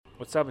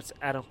What's up? It's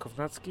Adam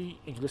Kownacki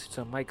and you listen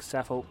to Mike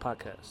Safo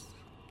podcast.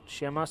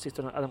 Siema, z tej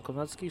strony Adam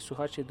Kownacki.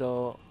 Słuchajcie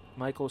do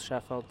Michael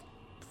Sheffield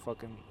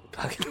fucking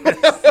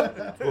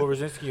podcast. Well,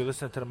 Rosinsky, you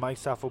listen to the Mike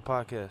Safo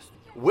podcast.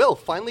 Will,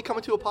 finally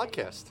coming to a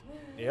podcast.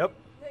 Yep.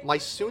 My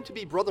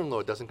soon-to-be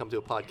brother-in-law doesn't come to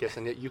a podcast,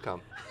 and yet you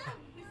come.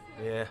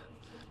 Yeah.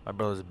 My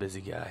brother's a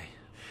busy guy.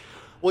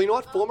 Well, you know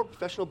what? Former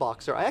professional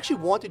boxer. I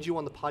actually wanted you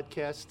on the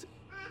podcast.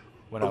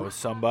 When I was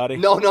somebody?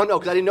 No,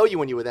 because I didn't know you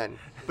when you were then.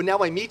 But now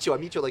I meet you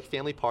at like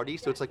family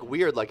parties, so it's like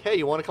weird. Like, hey,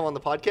 you want to come on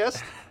the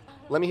podcast?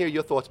 Let me hear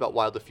your thoughts about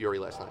Wilder Fury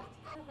last night.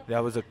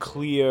 That was a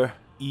clear,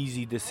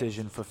 easy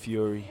decision for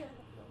Fury.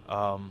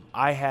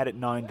 I had it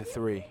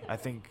 9-3.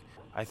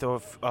 I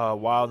thought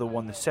Wilder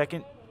won the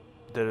second,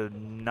 the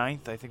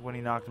 9th, I think, when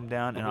he knocked him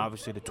down, and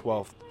obviously the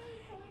 12th.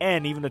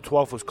 And even the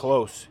 12th was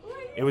close.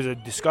 It was a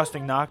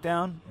disgusting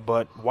knockdown,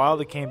 but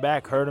Wilder came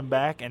back, hurt him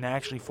back, and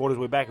actually fought his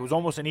way back. It was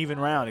almost an even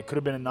round. It could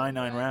have been a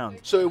 9-9 round.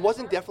 So it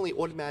wasn't definitely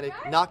automatic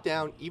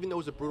knockdown. Even though it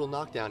was a brutal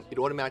knockdown, it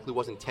automatically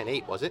wasn't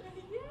 10-8, was it?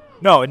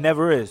 No, it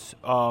never is.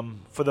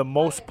 For the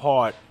most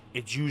part,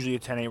 it's usually a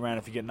 10-8 round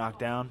if you get knocked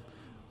down.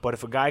 But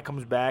if a guy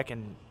comes back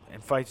and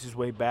fights his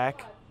way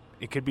back,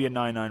 it could be a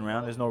 9-9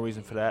 round. There's no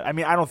reason for that. I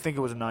mean, I don't think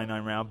it was a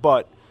 9-9 round,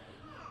 but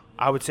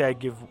I would say I'd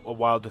give a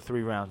Wilder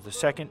 3 rounds. The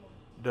second,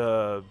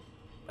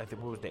 I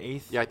think, what was the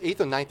 8th? Yeah, 8th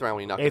or 9th round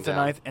when you knocked him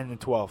down. 8th or 9th, and the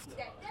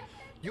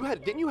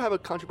 12th. Didn't you have a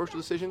controversial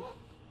decision?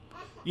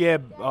 Yeah,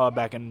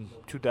 back in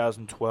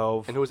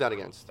 2012. And who was that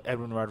against?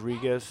 Edwin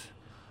Rodriguez.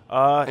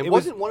 And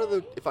wasn't one of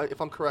the,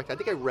 if I'm correct, I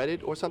think I read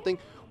it or something,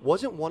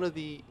 wasn't one of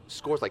the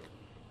scores like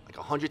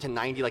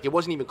 100-90, like it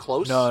wasn't even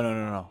close?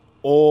 No.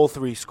 All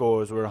 3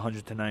 scores were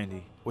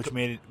 100-90, which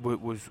made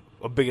it was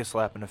a bigger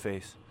slap in the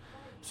face.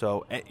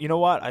 So, you know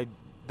what?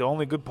 The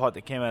only good part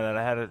that came out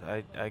of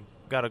that, I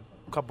got a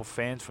couple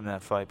fans from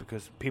that fight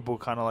because people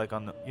kind of like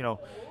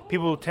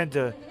people tend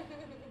to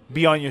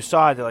be on your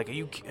side. They're like, are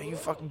you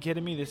fucking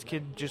kidding me? This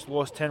kid just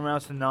lost 10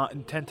 rounds to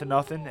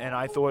 10-0, and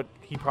I thought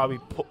he probably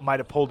might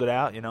have pulled it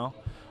out,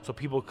 So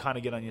people kind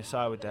of get on your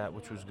side with that,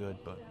 which was good.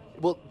 But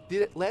well,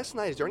 last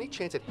night, is there any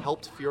chance it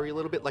helped Fury a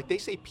little bit? Like they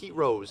say Pete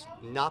Rose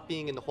not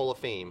being in the Hall of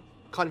Fame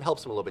kind of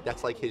helps him a little bit.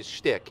 That's like his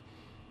shtick.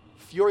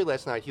 Fury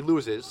last night, he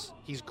loses.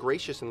 He's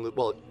gracious it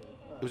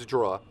was a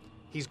draw.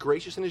 He's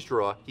gracious in his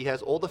draw. He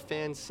has all the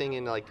fans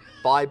singing, like,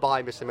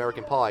 bye-bye, Miss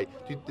American Pie.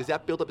 Does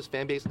that build up his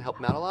fan base and help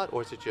him out a lot,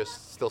 or is it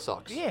just still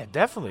sucks? Yeah,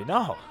 definitely,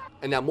 no.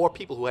 And now more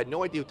people who had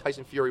no idea who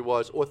Tyson Fury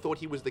was or thought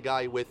he was the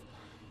guy with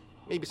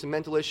maybe some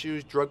mental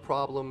issues, drug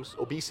problems,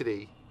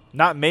 obesity.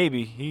 Not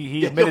maybe.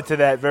 He admitted to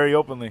that very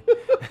openly.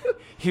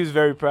 He was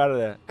very proud of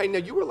that. Hey, now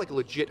you were like a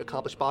legit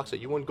accomplished boxer.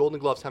 You won Golden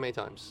Gloves how many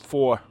times?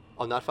 4.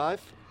 Oh, not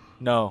 5?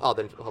 No. Oh,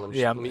 then hold on.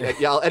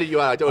 I'll edit you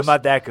out. I'm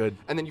not that good.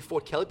 And then you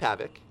fought Kelly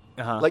Pavic.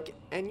 Uh-huh.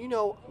 And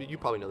you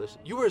probably know this.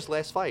 You were his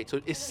last fight,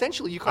 so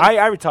essentially you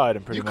I retired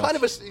him pretty much.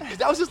 Because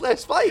that was his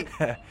last fight.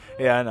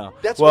 Yeah, I know.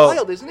 That's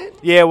wild, isn't it?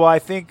 Yeah, well, I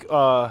think.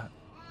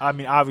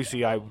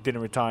 Obviously, I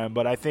didn't retire him,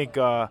 but I think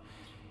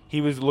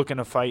he was looking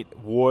to fight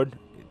Ward,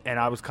 and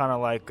I was kind of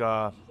like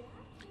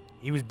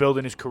he was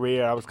building his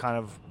career. I was kind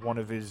of one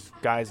of his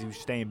guys he was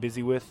staying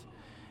busy with,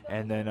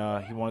 and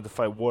then he wanted to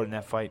fight Ward, and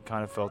that fight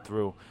kind of fell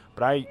through.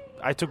 But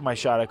I took my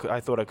shot. I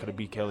thought I could have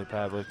beat Kelly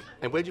Pavic.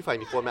 And where did you fight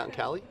him? You fought him out in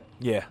Cali?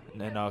 Yeah,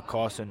 and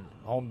Carson,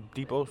 Home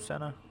Depot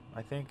Center,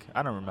 I think.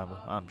 I don't remember.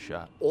 I'm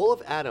shot. All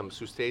of Adams,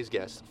 who's today's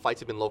guest, fights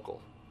have been local.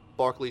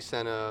 Barclays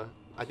Center.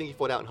 I think he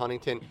fought out in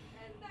Huntington.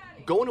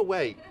 Going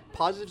away,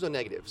 positives or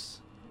negatives?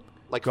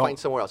 Like fighting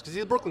somewhere else? Because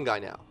he's a Brooklyn guy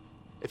now.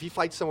 If he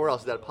fights somewhere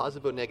else, is that a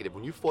positive or negative?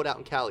 When you fought out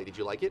in Cali, did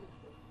you like it?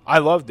 I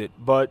loved it,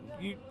 but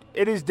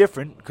it is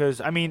different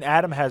because,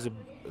 Adam has a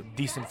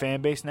decent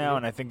fan base now,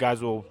 and I think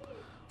guys will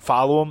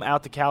follow him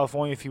out to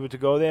California if he were to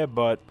go there,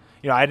 but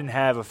I didn't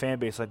have a fan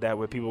base like that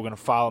where people were going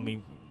to follow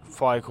me,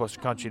 fly across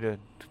the country to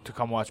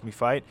come watch me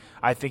fight.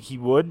 I think he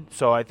would,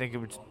 so I think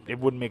it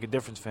wouldn't make a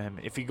difference for him.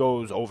 If he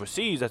goes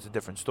overseas, that's a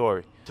different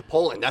story. To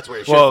Poland, that's where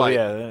he should fight. Well,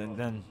 yeah,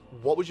 then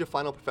What was your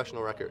final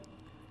professional record?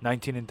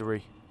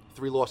 19-3.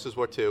 3 losses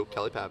were to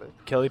Kelly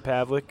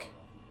Pavic,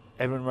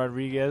 Edwin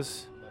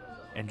Rodriguez,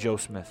 and Joe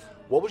Smith.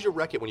 What was your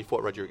record when you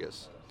fought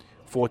Rodriguez?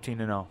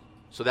 14-0.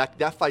 So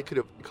that fight could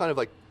have kind of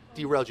like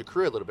derailed your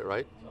career a little bit,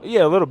 right?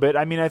 Yeah, a little bit.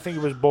 I think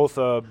it was both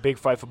a big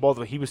fight for both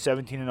of them. He was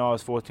 17-0, I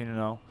was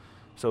 14-0.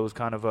 So it was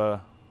kind of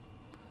a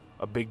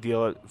big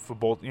deal for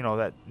both.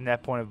 That in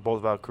that point of both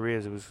of our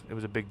careers, it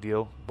was a big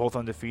deal. Both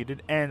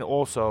undefeated, and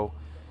also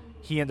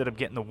he ended up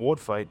getting the Ward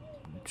fight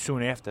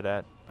soon after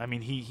that.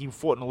 He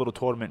fought in a little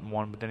tournament and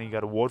won, but then he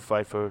got a Ward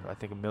fight for I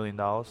think $1 million.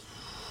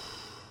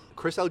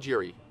 Chris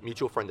Algieri,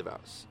 mutual friend of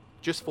ours,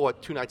 just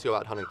fought 2 nights ago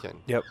out in Huntington.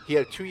 Yep. He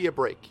had a 2-year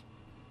break.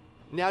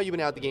 Now you've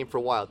been out of the game for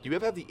a while. Do you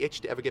ever have the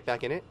itch to ever get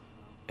back in it?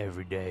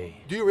 Every day.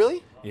 Do you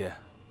really? Yeah.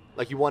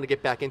 Like you want to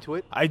get back into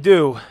it? I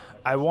do.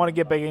 I want to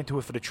get back into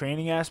it for the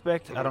training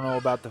aspect. I don't know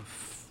about the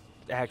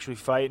actually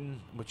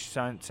fighting, which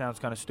sounds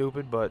kind of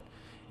stupid, but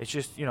it's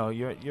just,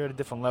 you're at a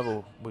different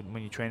level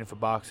when you're training for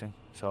boxing.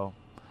 So,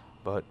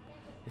 but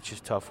it's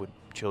just tough with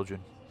children.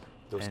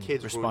 Those and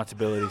kids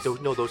responsibilities.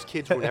 Those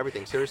kids ruin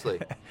everything. Seriously.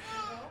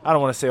 I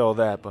don't want to say all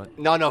that, but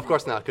No, of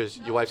course not, because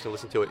your wife's gonna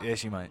listen to it. yeah,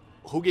 she might.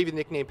 Who gave you the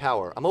nickname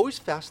Power? I'm always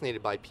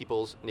fascinated by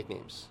people's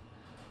nicknames.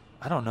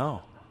 I don't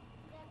know.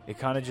 It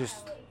kind of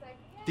just.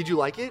 Did you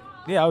like it?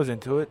 Yeah, I was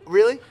into it.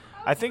 Really?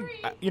 I think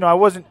I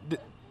wasn't.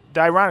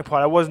 The ironic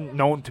part, I wasn't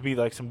known to be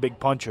like some big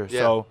puncher, Yeah.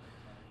 so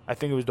I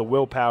think it was the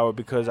willpower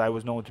because I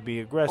was known to be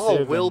aggressive. Oh,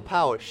 and-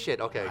 willpower. Shit.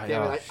 Okay. I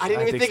Damn know. it. I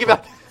didn't even think so.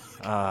 about that.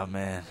 Oh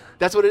man.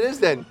 That's what it is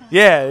then.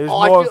 Yeah, it was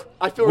Oh, more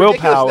I feel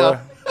ridiculous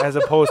willpower as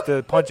opposed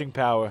to punching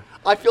power.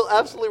 I feel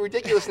absolutely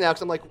ridiculous now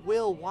because I'm like,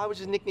 Will, why would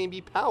his nickname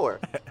be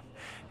Power?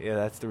 Yeah,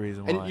 that's the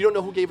reason why. And you don't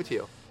know who gave it to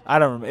you? I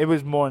don't remember. It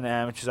was more in the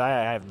amateurs. I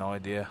have no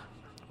idea.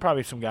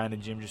 Probably some guy in the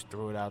gym just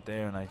threw it out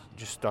there, and I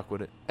just stuck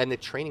with it. And the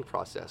training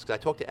process, because I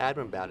talked to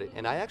Adam about it,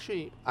 and I have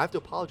to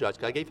apologize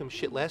because I gave him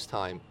shit last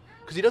time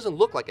because he doesn't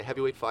look like a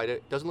heavyweight fighter,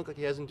 doesn't look like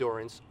he has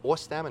endurance or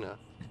stamina,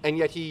 and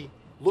yet he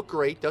looked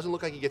great, doesn't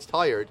look like he gets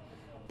tired,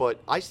 but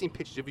I seen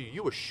pictures of you.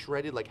 You were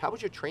shredded. Like, how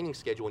was your training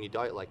schedule when you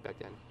diet like back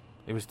then?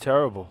 It was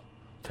terrible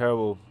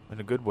in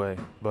a good way,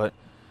 but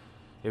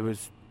it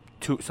was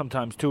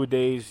sometimes 2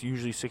 days,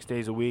 usually 6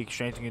 days a week,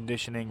 strength and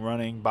conditioning,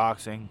 running,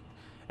 boxing,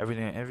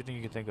 everything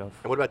you could think of.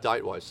 And what about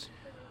diet-wise?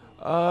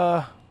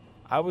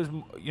 I was,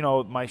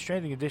 my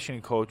strength and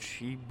conditioning coach,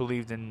 he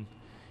believed in,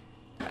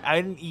 I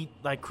didn't eat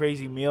like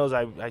crazy meals.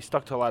 I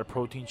stuck to a lot of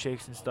protein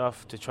shakes and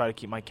stuff to try to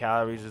keep my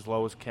calories as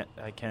low as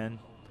I can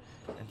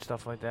and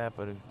stuff like that.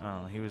 But I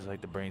don't know, he was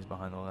like the brains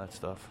behind all that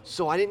stuff.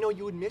 So I didn't know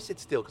you would miss it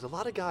still, because a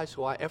lot of guys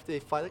who after they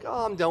fight, like,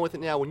 oh, I'm done with it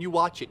now. When you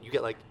watch it, you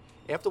get like,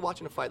 after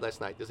watching a fight last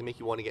night, does it make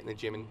you want to get in the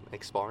gym and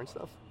like, spar and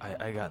stuff?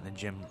 I got in the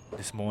gym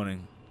this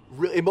morning.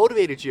 It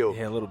motivated you?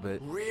 Yeah, a little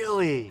bit.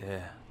 Really?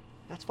 Yeah.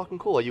 That's fucking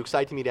cool. Are you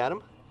excited to meet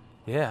Adam?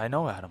 Yeah, I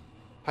know Adam.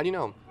 How do you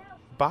know him?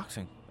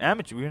 Boxing.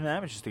 Amateur. We were in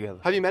amateurs together.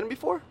 Have you met him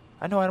before?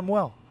 I know Adam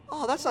well.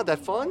 Oh, that's not that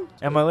fun.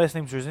 And my last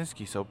name's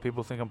Rosinsky, so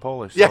people think I'm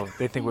Polish. Yeah. So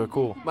they think we're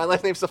cool. My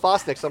last name's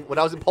Safo. So when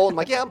I was in Poland, I'm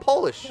like, yeah, I'm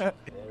Polish.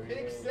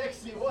 Big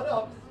Sexy, what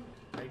up?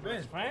 How you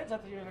been? Friends? I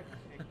thought you were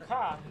a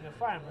cop. You're a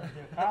fireman.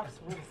 You're a cop.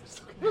 What is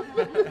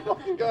this?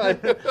 Fucking guy.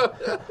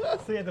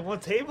 So you at the one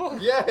table?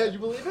 Yeah, you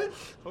believe it?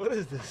 What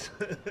is this?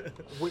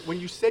 When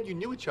you said you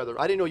knew each other,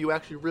 I didn't know you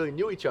actually really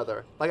knew each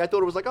other. Like, I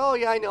thought it was like, oh,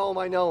 yeah, I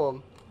know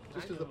him.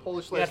 Just as the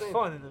Polish We had last name.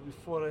 fun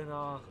before in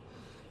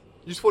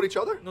You just fought each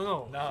other?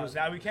 no. No,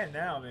 now we can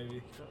now,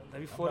 maybe.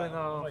 Before in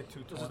like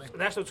it was 220. a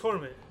national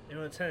tournament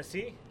in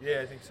Tennessee,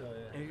 Yeah, I think so,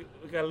 yeah. and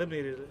we got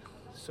eliminated.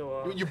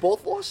 So You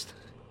both lost?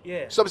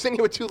 yeah. So I'm sitting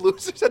here with two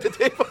losers at the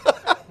table.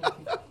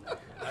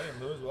 I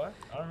didn't lose, what?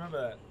 I don't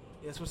remember that.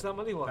 Yeah, so it's not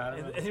money one. I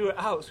don't know. And we were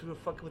out, so we were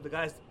fucking with the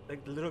guys,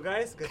 like the little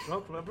guys, got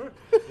drunk, remember?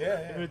 Yeah,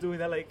 And we were doing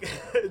that like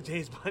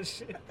James Bond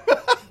shit.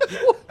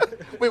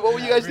 Wait, what were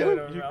you guys doing?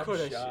 You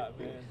could have shit.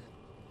 man.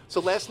 So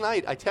last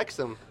night, I text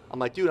him. I'm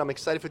like, dude, I'm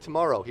excited for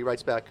tomorrow. He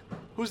writes back,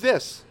 who's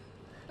this?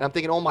 And I'm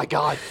thinking, oh my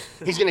God,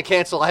 he's going to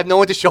cancel. I have no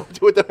one to show up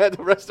to at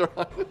the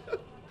restaurant.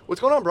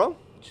 What's going on, bro?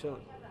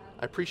 Chilling.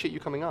 I appreciate you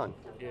coming on.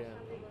 Yeah.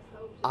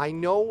 I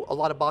know a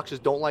lot of boxers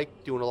don't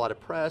like doing a lot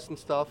of press and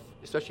stuff,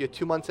 especially at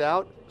 2 months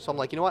out. So I'm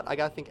like, you know what? I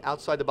got to think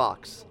outside the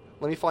box.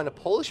 Let me find a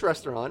Polish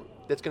restaurant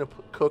that's going to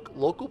cook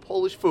local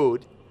Polish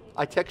food.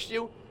 I text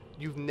you.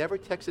 You've never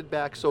texted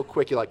back so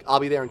quick. You're like, I'll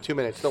be there in 2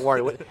 minutes. Don't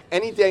worry.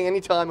 Any day,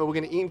 any time, and we're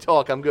going to eat and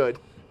talk. I'm good.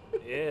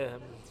 Yeah.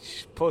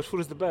 Polish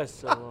food is the best.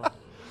 So, All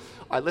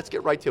right, let's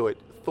get right to it.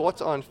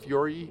 Thoughts on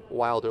Fury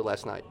Wilder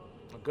last night?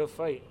 a good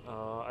fight.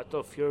 I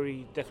thought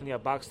Fury definitely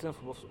outboxed him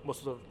for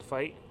most of the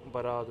fight,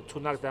 but the two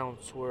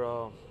knockdowns were,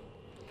 I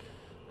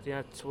think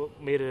that's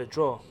what made it a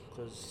draw.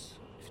 Because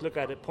if you look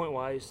at it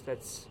point-wise,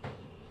 that's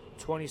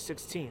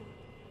 2016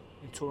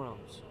 in 2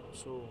 rounds.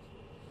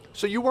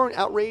 So you weren't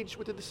outraged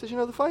with the decision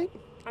of the fight?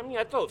 I mean,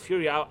 I thought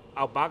Fury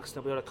outboxed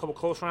him, but had a couple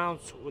close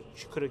rounds, which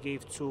you could have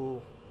gave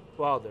to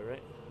Wilder,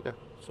 right? Yeah.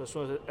 So as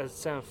soon as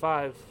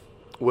 7-5,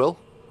 Will?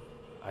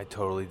 I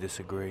totally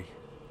disagree.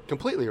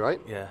 Completely, right?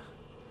 Yeah.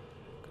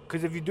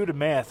 Because if you do the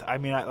math, I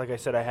mean, like I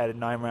said, I had it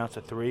 9 rounds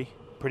to 3,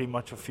 pretty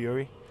much for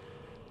Fury.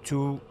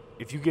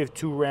 If you give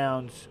 2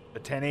 rounds a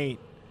 10-8,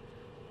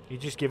 you're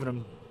just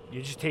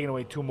taking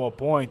away 2 more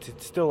points.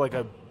 It's still like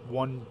a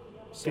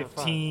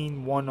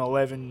 115,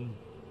 111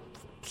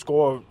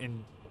 score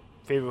in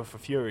favor for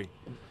Fury.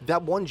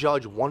 That one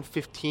judge,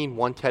 115,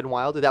 110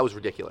 Wilder, that was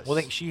ridiculous. Well,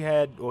 I think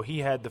he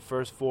had the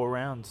first 4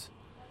 rounds,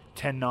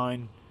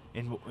 10-9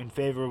 in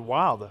favor of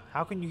Wilder.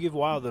 How can you give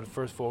Wilder the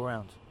first 4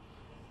 rounds?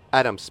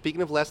 Adam,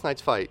 speaking of last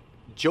night's fight,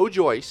 Joe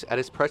Joyce at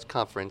his press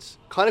conference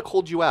kind of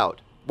called you out.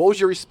 What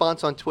was your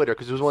response on Twitter?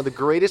 Because it was one of the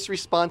greatest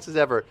responses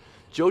ever.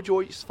 Joe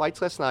Joyce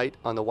fights last night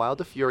on the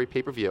Wilder Fury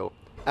pay-per-view.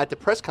 At the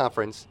press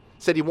conference,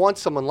 said he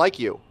wants someone like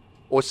you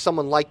or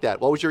someone like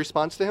that. What was your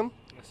response to him?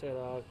 I said,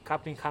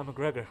 copying Conor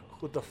McGregor.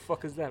 Who the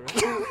fuck is that,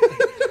 right?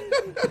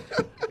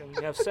 I mean,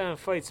 you have 7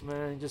 fights,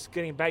 man. Just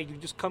getting back. You're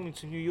just coming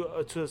to New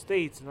York, to the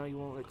States, and now you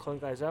want to calling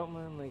guys out,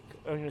 man? Like,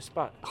 earn your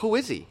spot. Who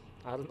is he?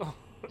 I don't know.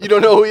 You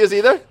don't know who he is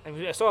either? I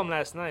mean, I saw him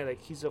last night.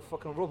 Like, he's a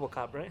fucking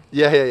RoboCop, right?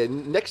 Yeah.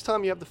 Next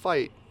time you have the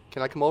fight,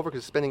 can I come over?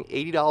 Because spending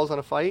 $80 on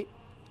a fight,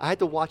 I had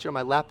to watch it on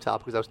my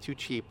laptop because I was too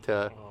cheap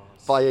to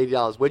buy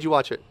 $80. Where'd you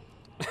watch it?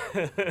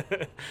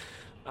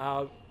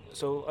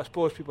 So us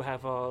Polish people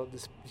have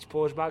these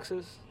Polish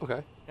boxes,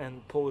 Okay.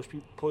 and Polish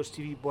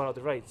TV bought out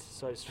the rights,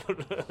 so I just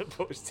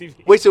Polish TV.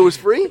 Wait, so it was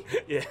free?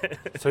 Yeah.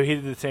 So he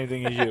did the same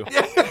thing as you.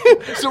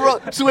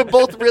 So we're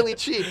both really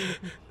cheap.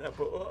 Yeah,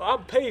 but I'll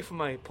pay for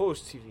my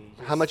Polish TV.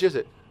 How much is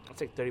it? I'll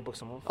take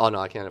 $30 a month. Oh, no,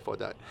 I can't afford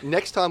that.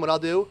 Next time what I'll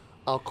do,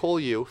 I'll call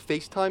you,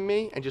 FaceTime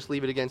me, and just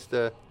leave it against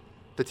the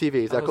TV.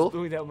 Is that I cool? was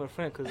doing that with my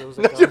friend because there was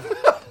like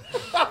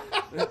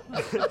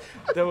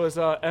there was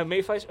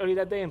MMA fights early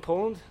that day in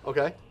Poland.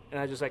 Okay. And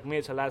I just like made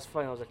it to the last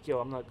fight. And I was like, yo,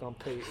 I'm not gonna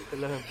pay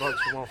 $11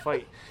 for one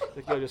fight.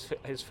 Like, yo, just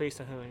his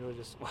face on him, and you were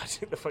just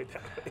watching the fight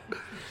that way.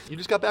 You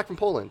just got back from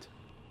Poland.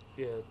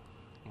 Yeah,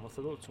 a month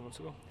ago, 2 months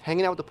ago.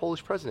 Hanging out with the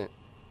Polish president.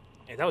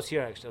 Yeah, that was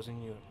here actually. That was in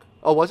New York.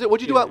 Oh, was it?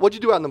 What'd you do Yeah. out? What'd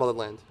you do out in the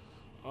motherland?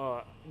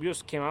 We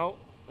just came out,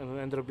 and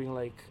it ended up being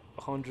like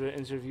 100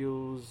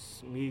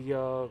 interviews,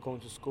 media, going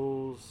to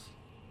schools.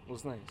 It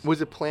was nice.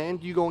 Was it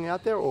planned you going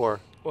out there,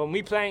 or? Well,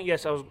 me playing,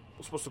 yes, I was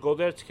supposed to go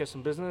there to get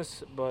some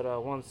business, but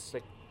once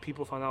like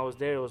people found out I was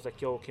there, it was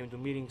like, yo, can we do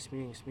meetings,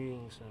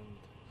 and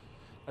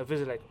I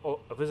visited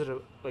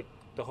like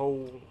the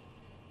whole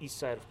east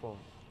side of Poland.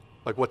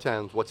 Like what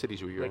towns, what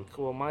cities were you in? Like,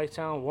 well, my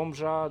town,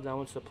 Łomża, then I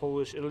went to the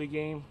Polish-Italy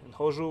game in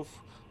Chorzów,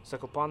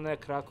 Zakopane,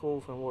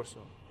 Kraków, and Warsaw.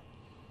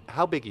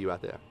 How big are you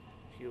out there?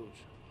 Huge.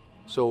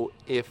 So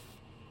if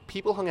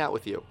people hung out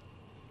with you,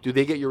 do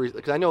they get your?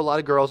 Because I know a lot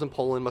of girls in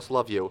Poland must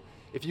love you.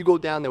 If you go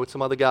down there with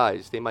some other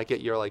guys, they might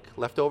get your like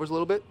leftovers a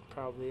little bit.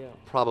 Probably, yeah.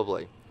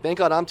 Probably. Thank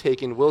God I'm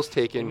taken. Will's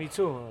taken. Me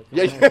too. Like,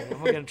 Yeah. I'm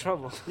gonna get in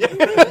trouble.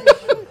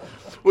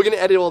 We're gonna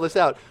edit all this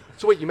out.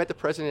 So wait, you met the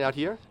president out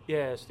here?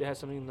 Yes, they had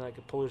something like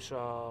a Polish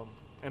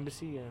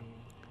embassy, and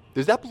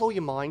Does that blow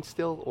your mind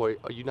still, or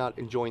are you not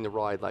enjoying the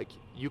ride? Like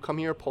you come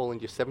here to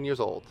Poland, you're 7 years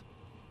old.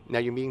 Now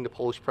you're meeting the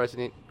Polish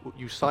president.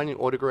 You signing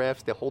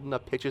autographs. They're holding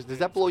up pictures. Does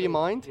that blow your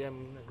mind? yeah, I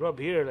mean, I grew up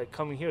here. Like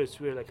coming here, it's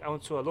weird. Like I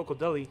went to a local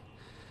deli,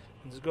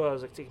 and this girl, I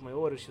was like taking my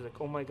order. She's like,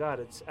 "Oh my God,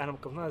 it's Adam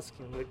Kownacki."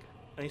 And like,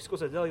 I used to go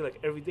to the deli like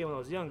every day when I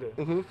was younger.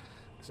 Mm-hmm.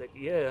 It's like,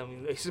 yeah, I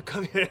mean, I used to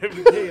come here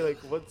every day. Like,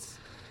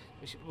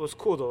 it was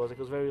cool though. Like, it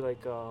was very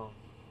like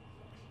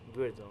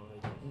weird though.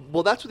 Like,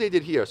 Well, that's what they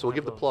did here. So we'll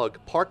give the Mind plug.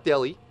 Park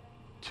Deli,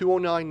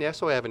 209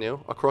 Nassau Avenue,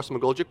 across from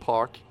McGoldrick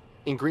Park,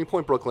 in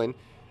Greenpoint, Brooklyn.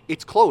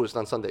 It's closed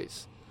on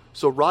Sundays.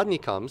 So Rodney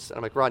comes, and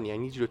I'm like, Rodney, I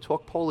need you to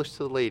talk Polish to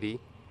the lady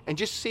and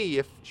just see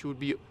if she would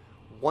be.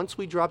 Once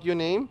we drop your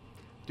name,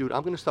 dude,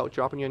 I'm gonna start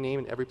dropping your name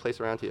in every place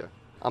around here.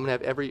 I'm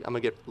gonna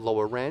get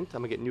lower rent.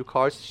 I'm gonna get new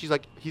cars. She's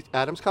like,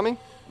 Adam's coming.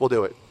 We'll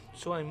do it.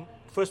 so I'm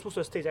first moved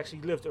to the States.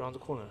 Actually lived around the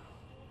corner,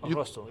 on You-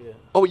 Russell. Yeah,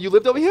 Oh, you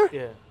lived over here?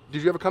 yeah.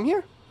 Did you ever come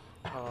here?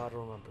 I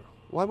don't remember.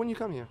 Why wouldn't you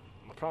come here?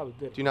 I probably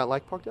did. Do you not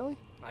like Park Deli?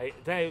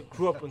 Then I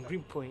grew up in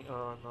Greenpoint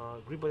on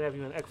Greenpoint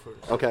Avenue in Eckford.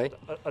 So Okay.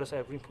 The other side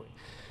of Greenpoint.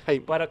 Hey,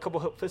 But a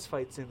couple of fist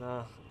fights in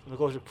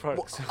McGoldrick Park.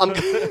 Well,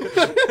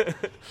 so-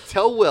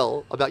 tell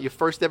Will about your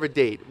first ever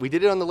date. We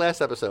did it on the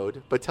last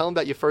episode, but tell him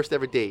about your first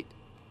ever date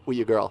with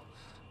your girl.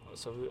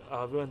 So we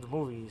were in the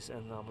movies,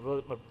 and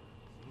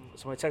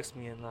somebody texted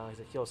me, and he's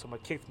like, "Yo,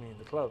 somebody kicked me in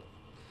the club."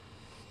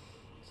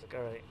 It's like,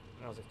 "All right."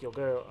 And I was like, "Yo,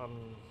 girl, I'll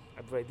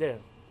be right there."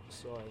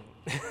 So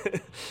I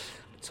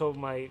told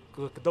my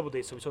like a double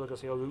date. So we told her,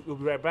 "Yo, we'll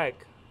be right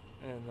back,"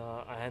 and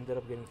I ended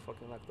up getting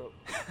fucking locked up.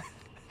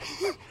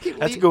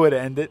 That's a good way to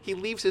end it. He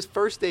leaves his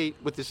first date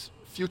with his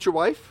future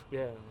wife.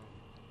 Yeah.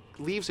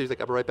 Leaves her. He's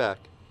like, "I'll be right back."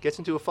 Gets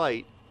into a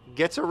fight.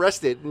 Gets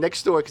arrested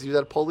next door because he was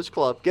at a Polish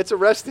club. Gets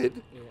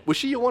arrested. Yeah. Was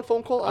she your one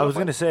phone call? I was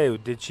gonna say,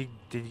 did you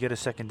get a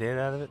second date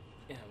out of it?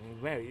 Yeah, I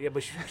mean, married. Yeah,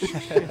 but she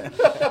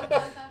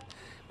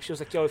was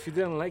like, "Yo, if you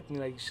didn't like me,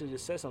 like, you should have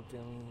just said something."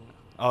 I mean,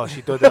 Oh,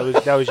 she thought that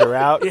was your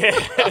out. yeah.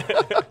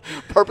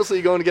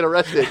 Purposely going to get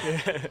arrested.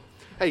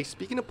 Hey,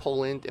 speaking of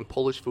Poland and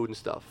Polish food and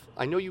stuff,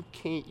 I know you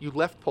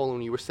left Poland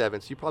when you were 7,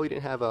 so you probably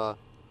didn't have a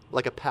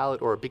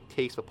palate or a big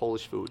taste for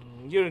Polish food.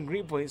 You're in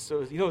Greenpoint,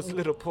 so you know it's a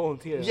little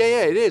Poland here.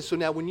 Yeah, it is. So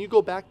now when you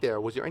go back there,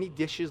 was there any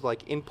dishes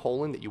like in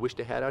Poland that you wish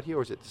they had out here,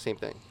 or is it the same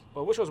thing?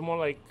 Well, I wish it was more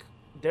like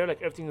there.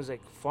 Like everything is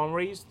like farm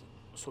raised,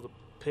 so the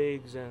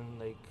pigs and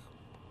like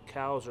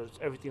cows or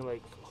everything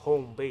like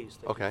home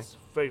based. Like Okay. It's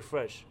very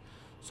fresh.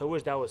 So I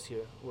wish that was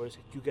here, whereas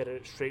you get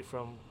it straight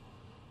from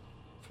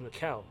the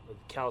cow, like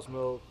cow's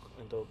milk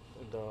and the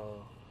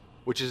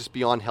Which is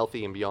beyond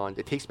healthy and beyond.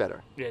 It tastes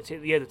better. yeah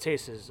the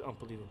taste is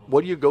unbelievable.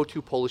 What are your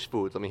go-to Polish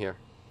foods? Let me hear.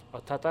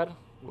 Tatar,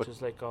 which What? is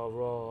like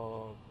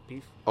raw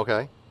beef.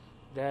 Okay.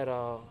 That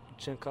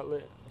chicken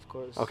cutlet, of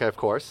course. Okay, of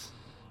course.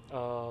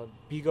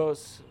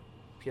 Bigos,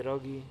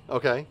 pierogi,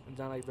 Okay. and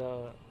then like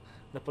the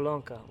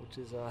Napoleonka,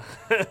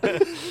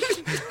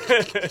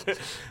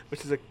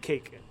 which is a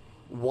cake.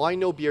 Why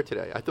no beer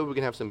today? I thought we were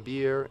going to have some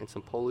beer and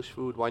some Polish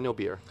food. Why no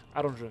beer?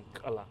 I don't drink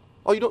a lot.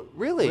 Oh, you don't?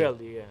 Really?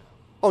 Really, yeah.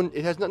 Oh,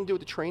 it has nothing to do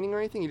with the training or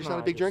anything? You're just No,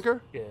 not a I big just-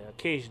 drinker? Yeah,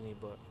 occasionally,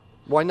 but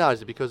Why not?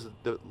 Is it because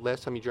the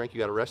last time you drank you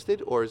got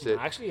arrested? Or is no, it...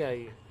 actually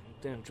I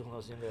didn't drink when I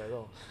was younger at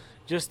all.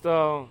 Just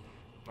I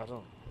don't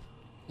know.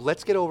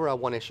 Let's get over our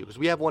one issue, because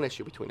we have one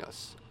issue between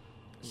us.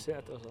 See, I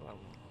thought it was a lot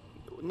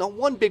more. No,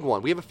 one big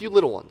one. We have a few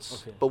little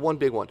ones, Okay. but one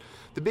big one.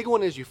 The big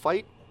one is you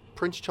fight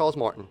Prince Charles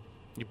Martin.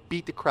 You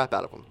beat the crap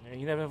out of him. And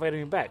you never invited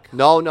me back.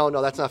 No,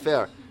 that's not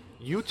fair.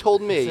 You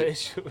told That's me. the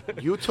issue.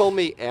 You told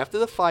me after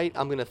the fight,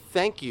 I'm going to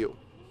thank you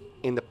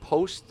in the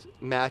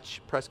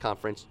post-match press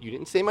conference. You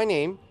didn't say my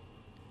name,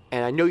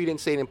 and I know you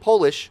didn't say it in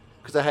Polish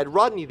because I had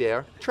Rodney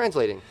there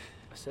translating.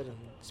 I said it in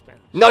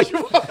Spanish. No,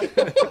 you.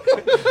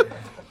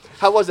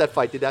 How was that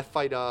fight? Did that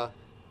fight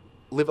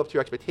live up to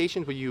your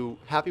expectations? Were you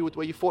happy with the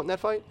way you fought in that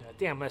fight? I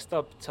think I messed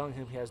up telling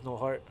him he has no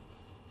heart.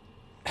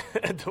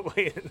 The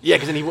way. Yeah,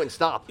 because then he wouldn't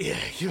stop. Yeah,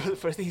 the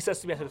first thing he says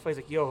to me after the fight is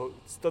like, "Yo,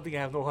 still think I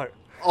have no heart."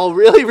 Oh,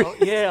 really? Oh,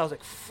 yeah, I was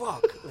like,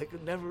 "Fuck!" Like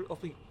never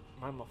opening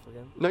my mouth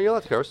again. No, you're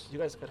allowed to curse. You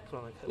guys gotta put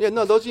on like. Yeah,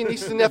 no, those are your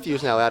nieces and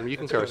nephews now, Adam. You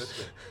can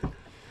curse.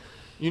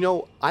 You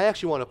know, I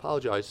actually want to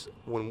apologize.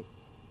 When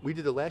we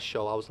did the last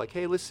show, I was like,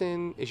 hey,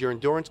 listen, is your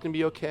endurance going to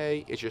be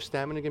okay? Is your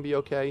stamina going to be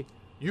okay?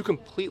 You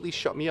completely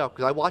shut me up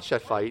because I watched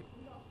that fight.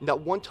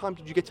 Not one time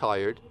did you get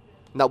tired.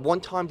 Not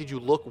one time did you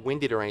look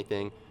winded or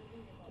anything.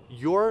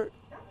 Your,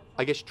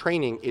 I guess,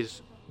 training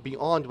is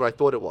beyond what I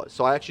thought it was.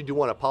 So I actually do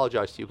want to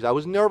apologize to you because I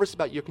was nervous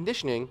about your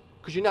conditioning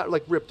because you're not,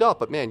 like, ripped up.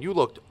 But, man, you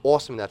looked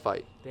awesome in that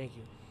fight. Thank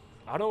you.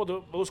 I don't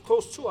know, it was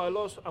close too. I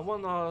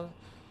won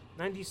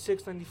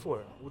 96-94,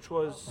 which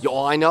was.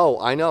 Yo, I know.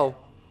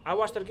 I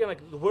watched that again,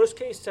 like the worst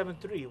case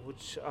 7-3,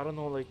 which I don't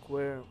know, like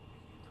where.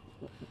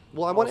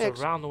 Well, I I want was to ask,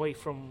 a round away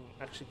from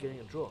actually getting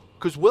a draw.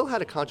 because Will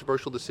had a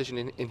controversial decision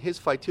in his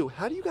fight, too.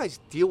 How do you guys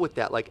deal with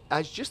that? Like,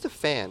 as just a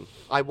fan,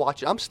 I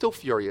watch it. I'm still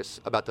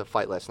furious about the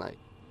fight last night.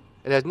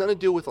 It has nothing to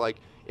do with, like,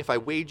 if I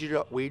wagered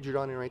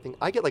on it or anything.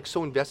 I get, like,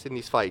 so invested in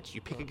these fights.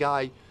 You pick a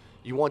guy,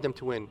 you want them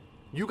to win.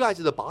 You guys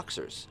are the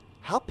boxers.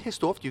 How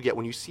pissed off do you get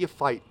when you see a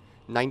fight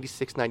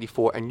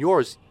 96-94 and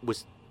yours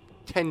was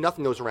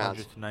 10-0 those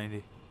rounds?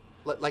 190.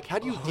 Like, how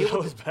do you deal That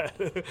with was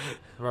it? bad.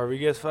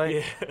 Rodriguez fight?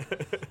 Yeah.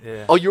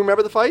 Yeah. Oh, you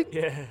remember the fight?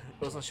 Yeah. It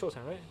was on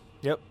Showtime, right?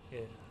 Yep. Yeah.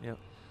 Yep.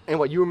 And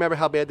what, you remember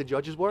how bad the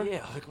judges were?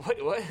 Yeah. Like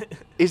what?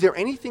 Is there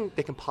anything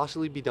that can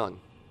possibly be done?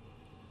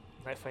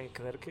 Night fight in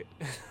Connecticut.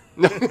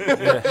 No.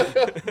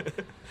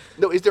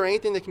 No, is there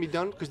anything that can be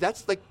done? Because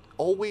that's like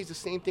always the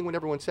same thing when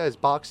everyone says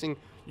boxing,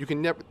 you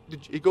can never,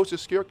 it goes to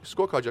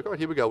scorecards. You're like, all right,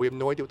 here we go. We have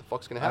no idea what the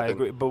fuck's going to I happen.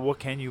 agree. But what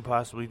can you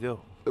possibly do?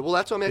 Well,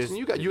 that's what I'm asking There's-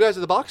 you guys. You guys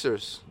are the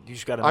boxers. You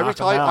just got to I knock 'em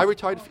retired. out. I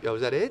retired. Oh,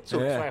 is that it? So,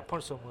 Yeah. That's why I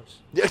punched so much.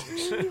 Yeah.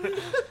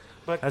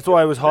 But That's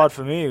why it was hard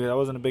for me. I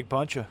wasn't a big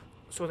puncher.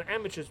 So the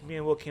amateurs, me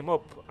and Will came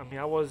up. I mean,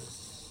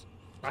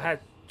 I had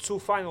two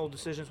final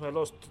decisions when I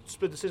lost,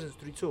 split decisions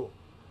 3-2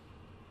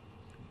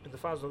 in the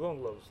finals of the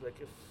Golden Gloves. Like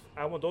if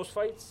I won those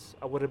fights,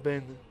 I would have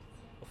been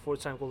a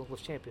 4-time Golden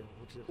Gloves champion,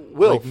 which is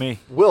Will, Like me.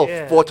 Will,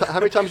 Yeah. how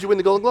many times did you win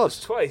the Golden Gloves?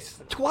 twice.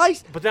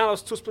 Twice. But now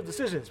it's two split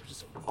decisions, which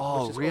is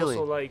Oh, which is really?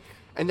 Also like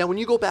And now when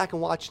you go back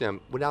and watch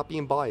them, without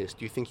being biased,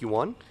 do you think you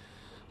won?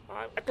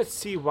 I could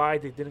see why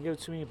they didn't give it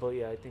to me, but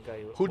yeah, I think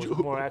I was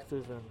more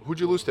active and Who'd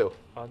you lose to?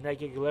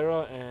 Nagy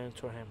Aguilera and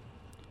Torham.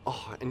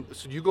 Oh, and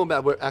so you going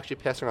back? We're actually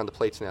passing around the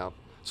plates now,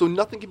 so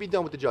nothing can be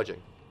done with the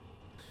judging.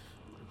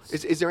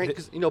 Is there any?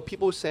 Because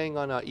people were saying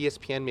on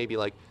ESPN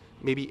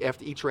maybe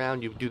after each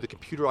round you do the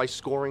computerized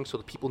scoring so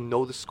that people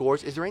know the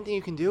scores. Is there anything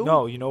you can do?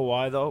 No, you know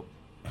why though?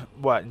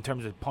 What, in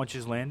terms of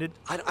punches landed?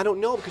 I don't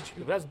know because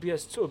But that's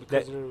BS too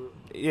because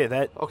Yeah,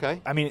 that. okay.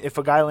 I mean, if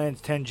a guy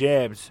lands 10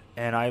 jabs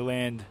and I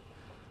land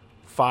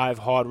 5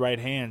 hard right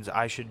hands,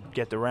 I should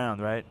get the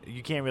round, right?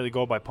 You can't really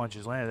go by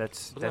punches landed.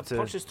 That's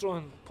punches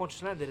thrown,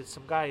 punches landed. It's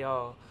some guy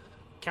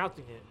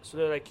counting it. So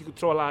they're like you could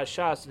throw a lot of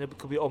shots and it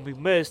could be only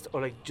missed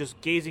or like just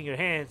gazing your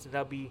hands and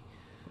that'll be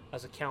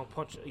as a count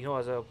punch.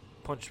 As a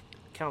punch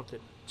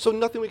counted. So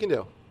nothing we can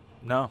do.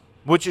 no.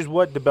 Which is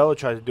what DeBella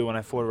tried to do when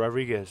I fought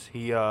Rodriguez.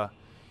 He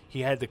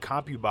had the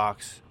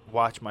CompuBox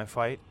watch my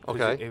fight. 'Cause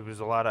Okay. It was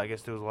a lot of, I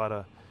guess there was a lot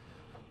of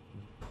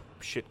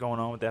shit going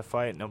on with that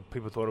fight. No,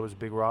 people thought it was a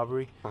big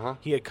robbery. Uh-huh.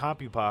 He had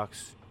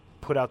CompuBox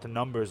put out the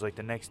numbers like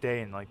the next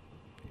day and like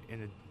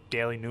in the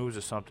Daily News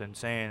or something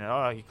saying,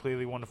 he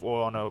clearly won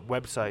or on a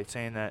website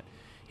saying that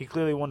he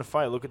clearly won the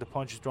fight. Look at the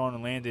punches thrown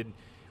and landed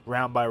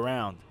round by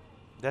round.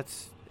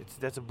 That's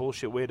a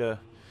bullshit way to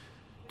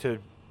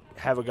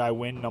have a guy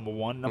win, number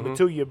one. Number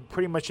two, you're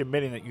pretty much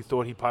admitting that you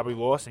thought he probably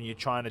lost and you're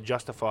trying to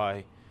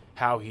justify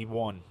how he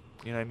won.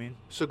 You know what I mean?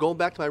 So going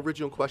back to my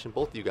original question,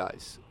 both of you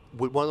guys,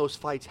 with one of those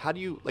fights, how do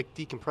you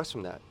decompress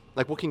from that?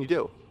 Like, what can you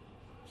do?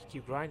 Just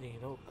keep grinding.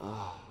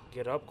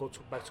 Get up,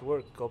 back to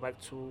work, go back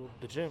to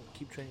the gym,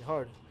 keep training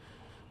hard.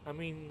 I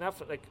mean, now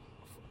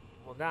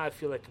I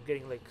feel like I'm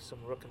getting like some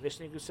real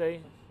conditioning, you could say.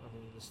 I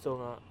mean, it's still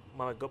not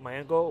my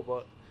end goal,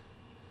 but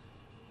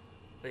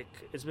like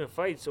it's been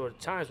fights or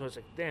times where it's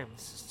like, damn,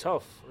 this is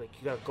tough. Like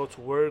you gotta go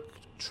to work,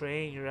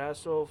 train your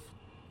ass off.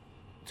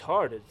 It's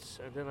hard. And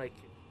then like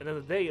at the end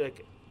of the day,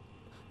 like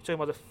talking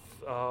about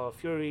the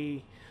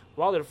Fury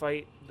Wilder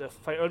fight, the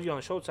fight early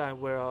on Showtime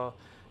where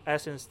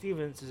Aston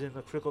Stevens is in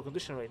a critical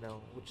condition right now,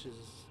 which is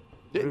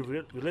we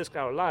risk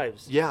our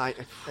lives. Yeah.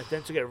 And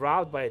then to get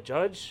robbed by a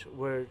judge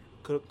where it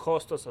could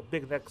cost us a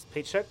big next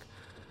paycheck.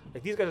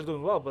 Like these guys are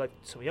doing well, but like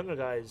some younger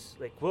guys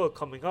like Will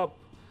coming up,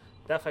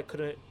 that fight could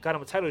have got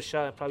him a title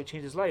shot and probably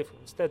changed his life.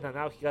 Instead,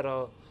 now he got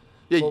to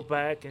Yeah, go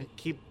back and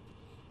keep,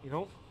 you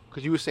know.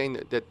 because you were saying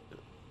that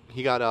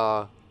he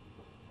got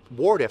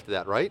Ward after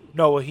that, right?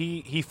 No, well,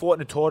 he fought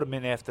in a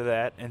tournament after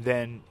that, and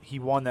then he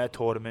won that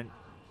tournament.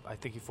 I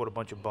think he fought a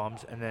bunch of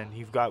bums, and then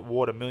he got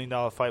Ward $1 million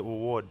fight with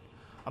Ward.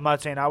 I'm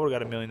not saying I would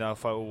have got $1 million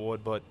fight with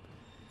Ward, but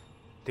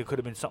there could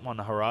have been something on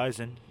the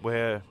horizon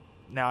where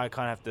now I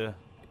kind of have to,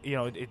 you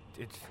know, it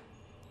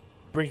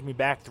brings me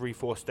back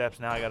 3-4 steps.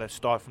 Now I got to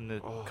start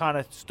from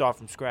start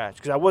from scratch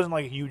because I wasn't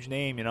like a huge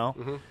name, you know.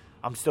 Mm-hmm.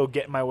 I'm still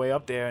getting my way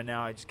up there, and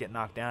now I just get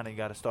knocked down and you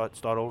got to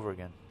start over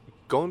again.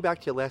 Going back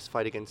to your last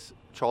fight against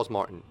Charles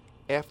Martin,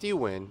 after you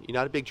win, you're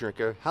not a big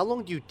drinker. How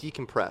long do you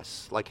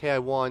decompress? Like, hey, I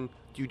won.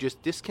 Do you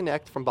just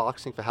disconnect from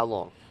boxing for how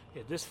long?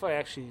 Yeah, this fight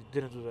actually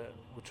didn't do that,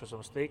 which was a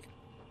mistake.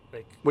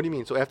 Like, What do you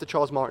mean? So after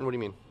Charles Martin, what do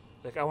you mean?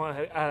 like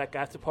I had like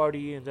after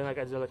party, and then like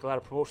I did like a lot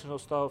of promotional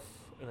stuff,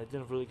 and I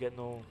didn't really get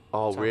no.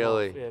 Oh, time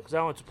really? Off. Yeah, because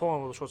I went to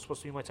Poland, which was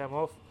supposed to be my time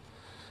off,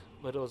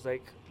 but it was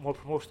like more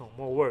promotional,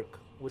 more work.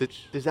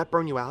 Which Does that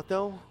burn you out,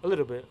 though? a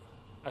little bit.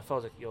 I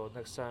felt like,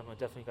 next time I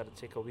definitely got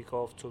to take a week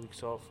off, 2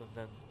 weeks off, and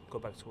then go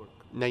back to work.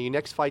 Now, your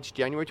next fight's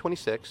January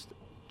 26th.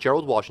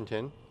 Gerald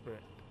Washington. Right.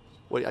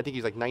 What, I think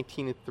he's like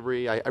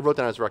 19-3. I wrote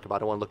down his record, but I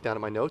don't want to look down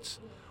at my notes.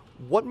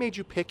 What made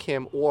you pick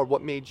him, or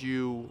what made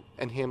you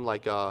and him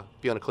like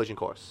be on a collision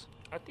course?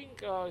 I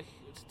think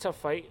it's a tough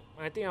fight.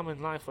 I think I'm in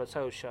line for a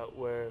title shot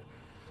where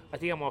I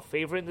think I'm a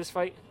favorite in this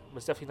fight. But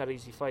it's definitely not an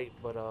easy fight.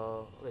 But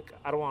like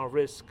I don't want to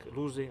risk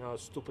losing a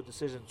stupid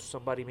decision to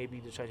somebody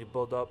maybe they're trying to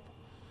build up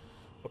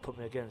or put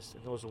me against.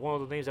 And it was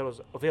one of the names that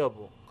was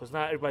available because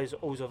not everybody's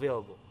always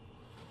available.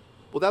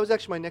 Well, that was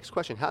actually my next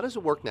question. How does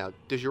it work now?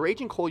 Does your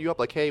agent call you up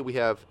like, hey, we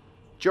have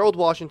Gerald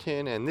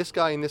Washington and this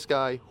guy and this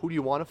guy. Who do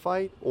you want to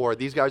fight? Or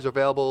these guys are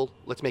available.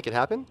 Let's make it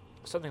happen?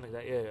 Something like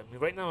that, yeah. I mean,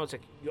 right now it's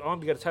like you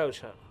only get a title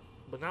shot.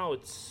 But now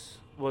it's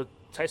what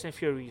Tyson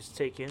Fury is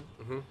taking.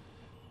 Mm-hmm.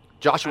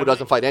 Joshua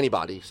doesn't fight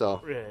anybody,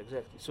 so. Yeah,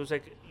 exactly. So it's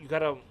like you got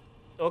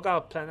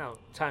to plan out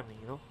timing,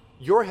 you know?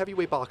 You're a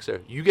heavyweight boxer.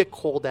 You get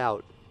called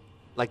out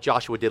like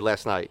Joshua did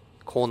last night,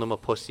 calling him a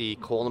pussy,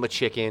 calling him a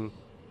chicken.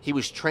 He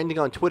was trending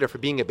on Twitter for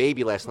being a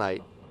baby last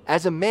night.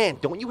 As a man,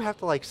 don't you have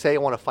to like say I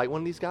want to fight one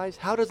of these guys?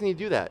 How doesn't he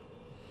do that?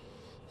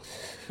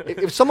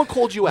 If someone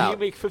called you out, you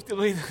make $50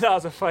 million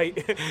a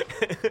fight. I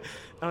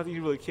don't think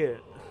you really care.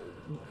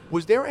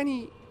 was there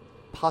any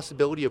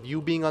possibility of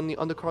you being on the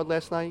undercard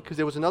last night? Because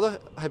there was another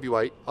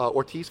heavyweight,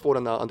 Ortiz fought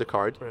on the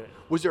undercard. Right.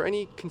 Was there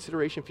any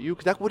consideration for you?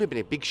 Because that would have been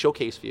a big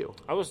showcase for you.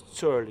 I was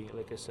too early,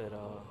 like I said.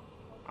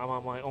 I'm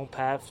on my own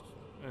path,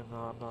 and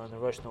I'm not in a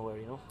rush nowhere,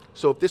 you know?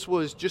 So if this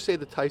was, just say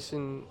the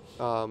Tyson,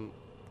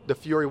 the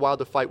Fury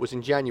Wilder fight was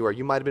in January,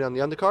 you might have been on the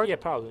undercard? Yeah,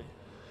 probably.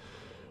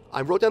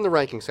 I wrote down the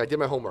rankings. I did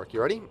my homework.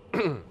 You ready?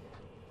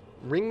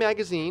 Ring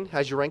Magazine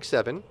has you ranked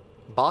 7.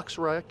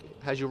 BoxRec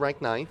has you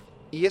ranked 9th.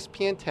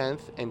 ESPN 10th.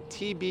 And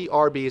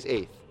TBRB is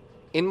 8th.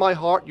 In my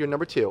heart, you're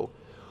number 2.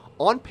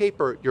 On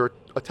paper, you're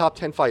a top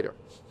 10 fighter.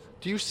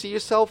 Do you see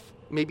yourself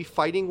maybe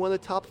fighting one of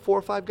the top 4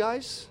 or 5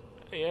 guys?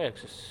 Yeah,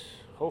 just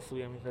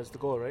hopefully. I mean, that's the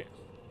goal, right?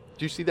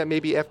 Do you see that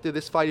maybe after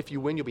this fight, if you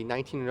win, you'll be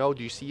 19-0?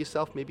 Do you see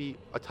yourself maybe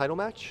a title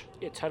match?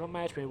 Yeah, title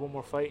match, maybe one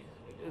more fight.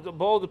 The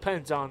ball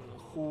depends on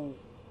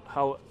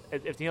how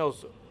everything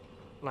else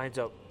lines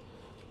up.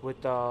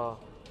 With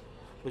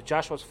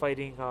Joshua's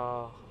fighting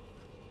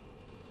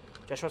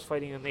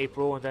in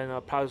April, and then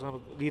probably going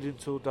to lead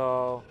into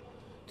the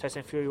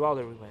Tyson Fury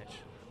Wilder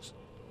rematch.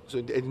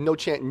 So no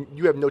chance.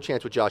 You have no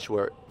chance with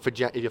Joshua if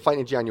you're fighting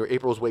in January.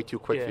 April's way too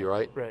quick for you,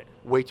 right? Right.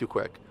 Way too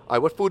quick. All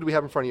right, what food do we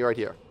have in front of you right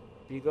here?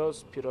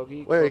 Bigos,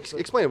 pierogi. Wait,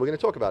 explain it. We're going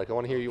to talk about it. I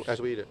want to hear you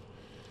as we eat it.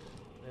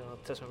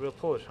 That's my real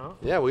Polish, huh?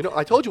 Yeah, we know.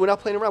 I told you we're not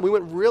playing around. We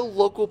went real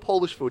local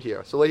Polish food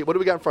here. So, what do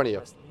we got in front of you?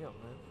 That's me up,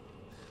 man.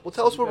 Well,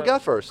 tell us what we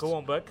got first.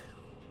 Kownacki,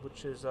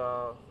 which is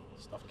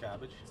Stuffed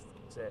cabbage.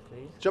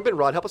 exactly. Jump in,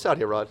 Rod. Help us out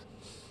here, Rod.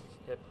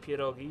 Yeah,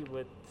 pierogi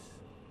with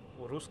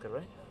ruska,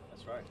 right?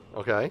 That's right.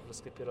 Okay.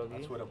 Ruska pierogi.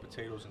 That's with the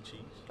potatoes and cheese.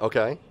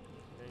 Okay.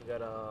 Then you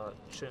got a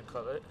chicken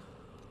cutlet,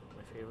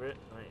 my favorite.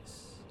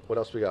 Nice. What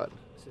else we got?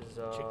 This is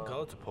Chicken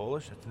cutlets are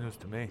Polish? That's news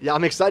to me. Yeah,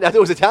 I'm excited. I thought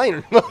it was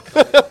Italian. It's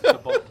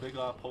a big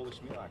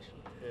Polish meal, actually.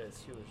 Yeah,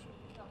 it's huge.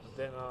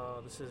 Then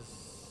this is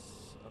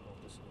I don't know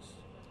what this is.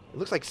 It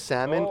looks like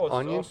salmon, oh, this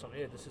onion. is awesome.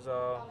 Yeah, this is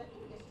I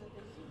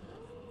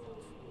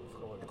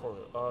forgot what they call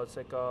it. It's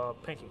like a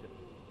pancake.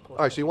 All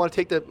right, so you want to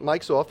take the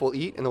mics off? We'll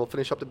eat, and then we'll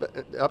finish up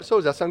the episode.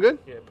 Does that sound good?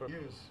 Yeah,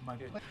 perfect.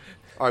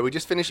 All right, we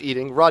just finished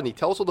eating. Rodney,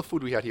 tell us all the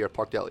food we had here at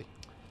Park Deli.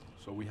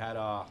 So we had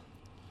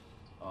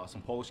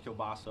some Polish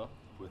kielbasa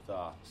with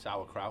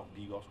sauerkraut,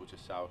 bigos, which is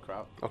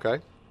sauerkraut. Okay.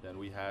 Then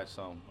we had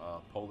some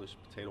Polish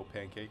potato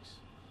pancakes,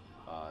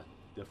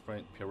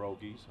 different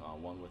pierogis,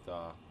 one with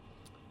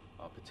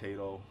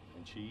potato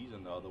and cheese,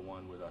 and the other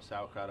one with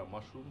sauerkraut and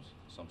mushrooms,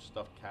 some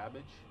stuffed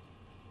cabbage,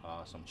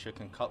 some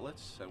chicken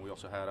cutlets, and we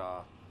also had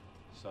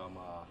some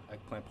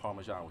eggplant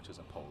parmesan, which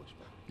isn't Polish,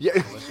 but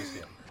Yeah. delicious.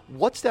 Yeah.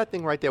 What's that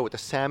thing right there with the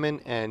salmon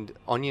and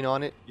onion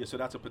on it? Yeah, so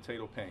that's a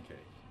potato pancake.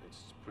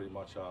 It's pretty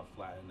much a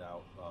flattened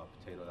out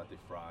potato that they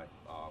fry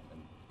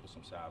and put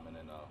some salmon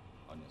and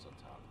onions on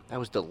top. That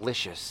was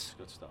delicious.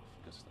 Good stuff.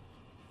 Good stuff.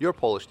 You're a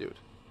Polish dude.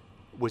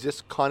 Was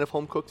this kind of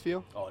home cooked for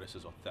you? Oh, this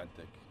is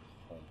authentic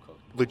home cooked.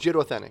 Legit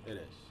authentic. It is.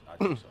 I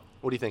think so.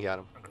 What do you think,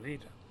 Adam?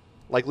 Agreed.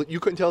 Like, you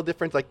couldn't tell the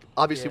difference? Like,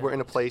 obviously, Yeah. we're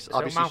in a place. It's like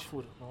Obviously, mom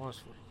food. My mom's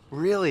food.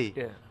 really?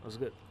 Yeah, it was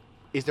good.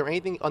 Is there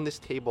anything on this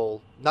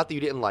table, not that you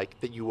didn't like,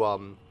 that you,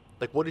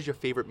 like, what is your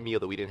favorite meal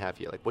that we didn't have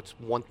here? Like, what's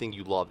one thing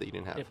you love that you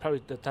didn't have? Yeah,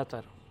 probably the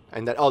tatar.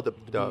 And that, The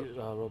beef,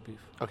 raw beef.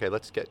 okay,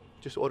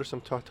 just order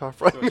some tartar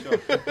fries. Sure, sure.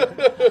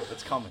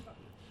 It's coming.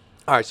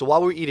 All right, so while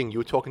we were eating, you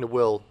were talking to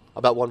Will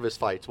about one of his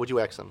fights. What'd you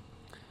ask him?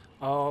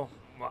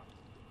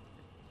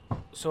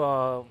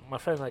 So my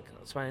friend, like,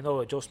 somebody I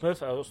know, Joe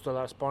Smith, I also did a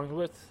lot of sparring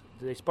with.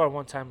 They sparred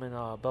one time in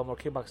Belmore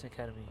Kickboxing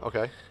Academy.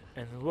 Okay.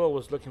 And Will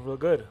was looking real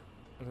good.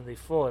 And then they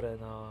fought, and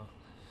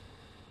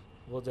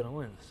Will didn't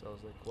win. So I was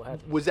like, what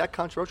happened? Was that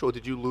controversial, or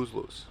did you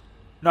lose?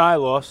 No, I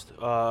lost.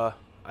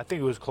 I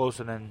think it was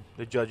closer than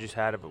the judges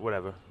had it, but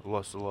whatever. A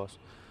loss.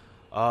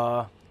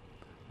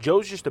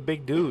 Joe's just a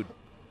big dude.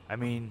 I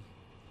mean,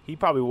 he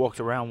probably walks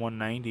around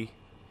 190,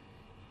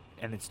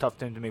 and it's tough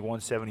for him to make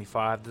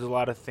 175. There's a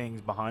lot of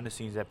things behind the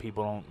scenes that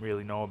people don't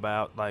really know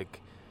about,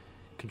 like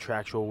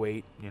contractual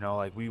weight. You know,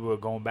 like we were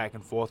going back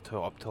and forth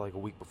up to like a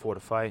week before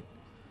the fight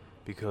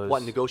because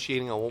What,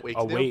 negotiating on what weight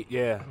a to do? weight,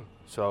 yeah.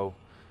 So,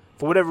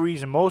 for whatever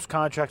reason, most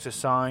contracts are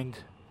signed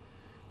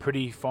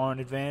pretty far in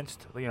advance,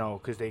 you know,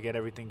 because they get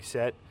everything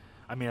set.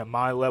 I mean, at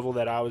my level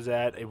that I was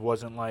at, it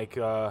wasn't like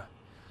there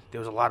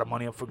was a lot of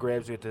money up for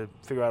grabs. We had to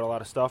figure out a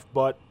lot of stuff,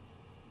 but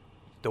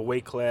the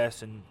weight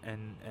class and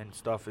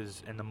stuff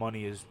is, and the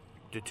money is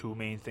the two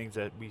main things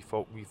that we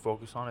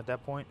focus on at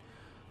that point.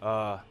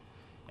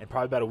 And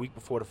probably about a week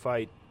before the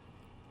fight,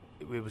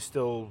 it was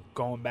still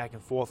going back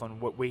and forth on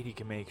what weight he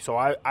can make. So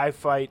I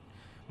fight.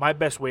 My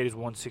best weight is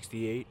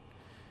 168.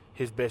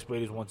 His best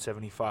weight is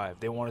 175.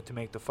 They wanted to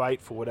make the fight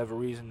for whatever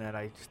reason that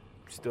I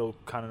still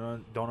kind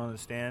of don't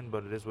understand,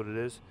 but it is what it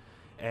is.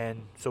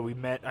 And so we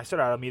met. I said,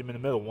 all right, I'll meet him in the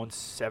middle,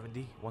 170,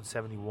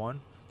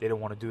 171. They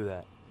didn't want to do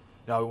that.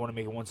 No, we want to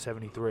make it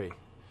 173.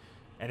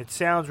 And it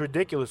sounds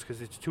ridiculous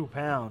because it's 2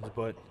 pounds,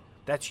 but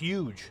that's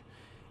huge.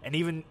 And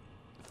even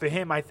for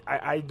him,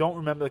 I don't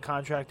remember the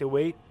contracted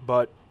weight,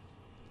 but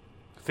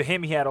for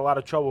him, he had a lot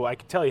of trouble. I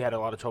could tell he had a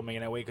lot of trouble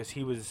making that weight because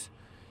he was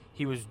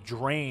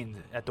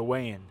drained at the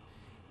weigh-in.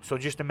 So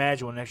just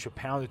imagine what an extra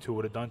pound or two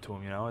would have done to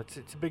him. You know, it's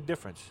a big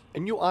difference.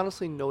 And you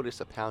honestly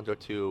notice a pound or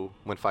two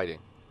when fighting?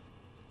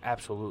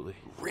 Absolutely.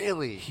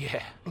 Really?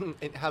 Yeah.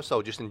 And how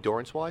so? Just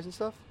endurance-wise and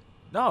stuff?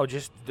 No,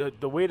 just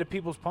the weight of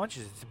people's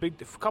punches. It's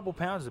a couple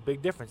pounds is a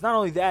big difference. Not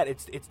only that,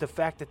 it's the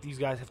fact that these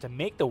guys have to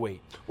make the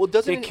weight. Well,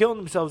 doesn't They kill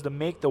themselves to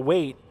make the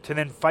weight to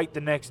then fight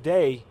the next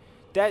day.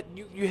 That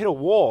you hit a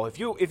wall. If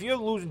you're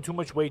losing too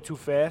much weight too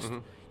fast,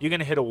 you're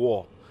gonna hit a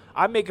wall.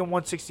 I'm making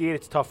 168.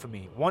 It's tough for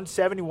me.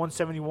 170,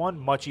 171,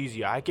 much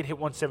easier. I could hit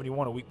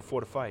 171 a week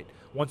before the fight.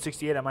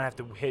 168, I might have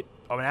to hit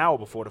an hour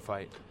before the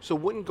fight. So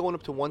wouldn't going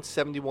up to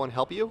 171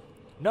 help you?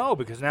 No,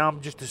 because now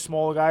I'm just a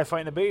smaller guy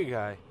fighting a bigger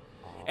guy,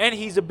 and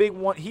he's a big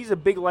one. He's a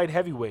big light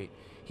heavyweight.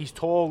 He's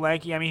tall,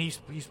 lanky. I mean,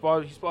 he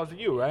spars with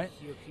you, right?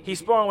 He's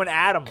sparring with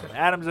Adam.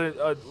 Adam's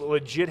a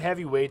legit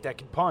heavyweight that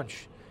can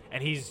punch,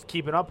 and he's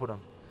keeping up with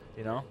him.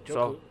 You know,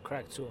 Joe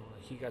cracked too.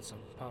 Like, he got some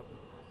pop.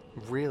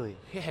 Really?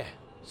 yeah.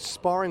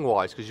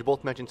 Sparring-wise, because you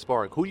both mentioned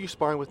sparring. Who are you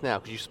sparring with now?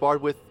 Because you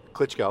sparred with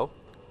Klitschko.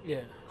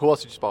 Yeah. Who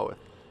else did you spar with?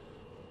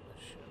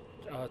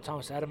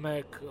 Thomas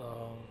Adamek.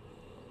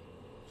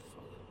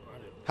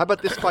 How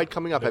about this fight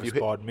coming up? Never Have you hit?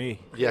 sparred me?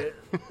 Yeah.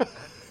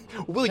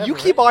 Will, Never, you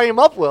keep right? eyeing him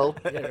up, Will.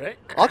 Yeah, right?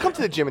 I'll come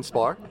to the gym and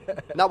spar.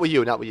 Not with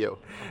you.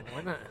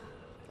 Why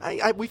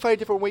not? We fight at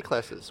different weight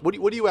classes. What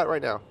are you at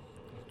right now?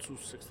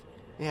 260.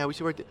 Yeah, we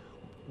see where.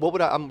 What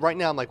would I'm right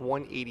now? I'm like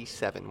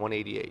 187,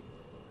 188.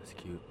 That's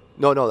cute.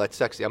 No, that's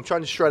sexy. I'm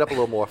trying to shred up a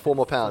little more, 4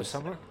 more For the pounds.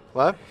 summer?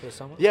 What? For the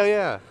summer?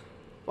 Yeah.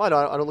 Well,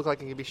 I don't look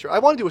like I can be sure. I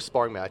want to do a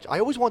sparring match. I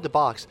always wanted to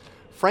box.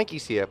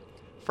 Frankie's here.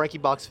 Frankie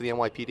boxed for the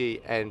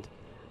NYPD, and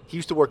he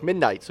used to work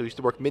midnight. So he used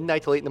to work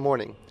midnight till 8 in the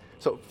morning.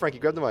 So Frankie,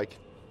 grab the mic.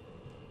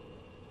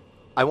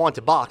 I want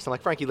to box. I'm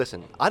like, Frankie,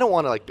 listen. I don't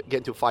want to get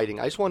into fighting.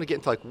 I just want to get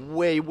into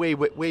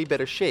way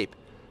better shape.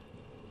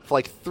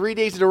 For 3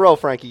 days in a row,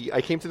 Frankie,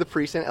 I came to the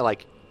precinct at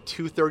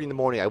 2:30 in the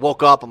morning. I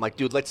woke up. I'm like,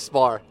 dude, let's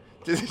spar.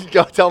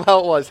 Go tell him how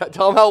it was.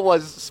 Tell him how it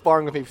was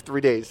sparring with me for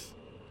 3 days.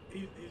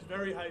 He's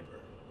very hyper.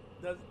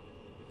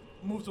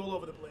 Moves all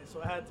over the place. So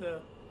I had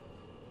to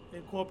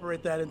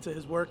incorporate that into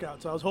his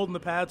workout. So I was holding the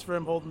pads for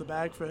him, holding the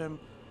bag for him.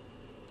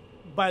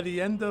 By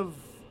the end of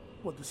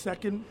the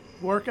second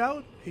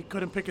workout, he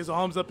couldn't pick his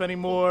arms up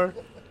anymore.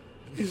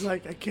 He's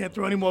like, I can't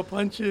throw any more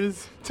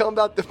punches. Tell him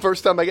about the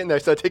first time I get in there. I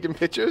started taking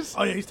pictures.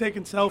 Oh yeah, he's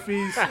taking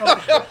selfies.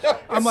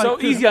 I'm so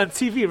dude, easy on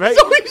TV, right?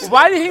 So easy.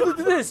 Why did he do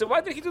this?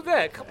 Why did he do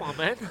that? Come on,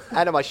 man.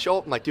 Adam, I show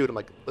up. I'm like, dude,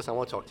 listen, I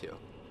want to talk to you.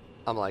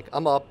 I'm like,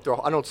 I'm up.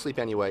 I don't sleep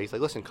anyway. He's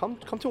like, listen, come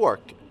to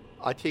work.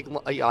 I take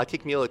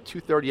meal at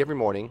 2:30 every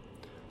morning.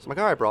 So I'm like,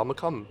 all right, bro, I'm gonna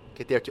come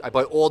get there. I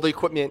buy all the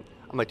equipment.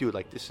 I'm like, dude,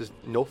 this is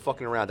no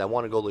fucking around. I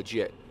want to go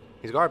legit.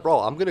 He's like, all right,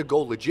 bro, I'm gonna go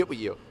legit with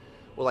you.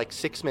 we're like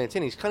 6 minutes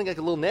in. He's kind of like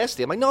a little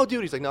nasty. I'm like, no,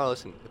 dude. He's like, no,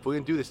 listen, if we're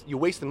going to do this, you're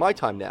wasting my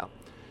time now.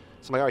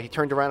 So I'm like, all right. He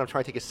turned around. I'm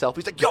trying to take a selfie.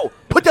 He's like, yo,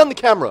 put down the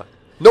camera.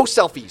 No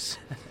selfies.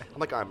 I'm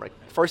like, all right. I'm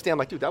like, first day, I'm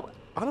like, dude, that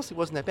honestly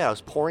wasn't that bad. I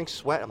was pouring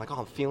sweat. I'm like, oh,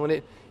 I'm feeling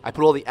it. I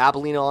put all the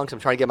Abilene on because I'm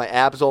trying to get my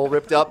abs all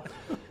ripped up.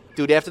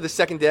 Dude, after the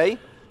second day,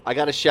 I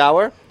got a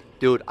shower.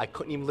 Dude, I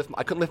couldn't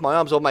lift my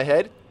arms over my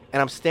head.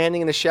 And I'm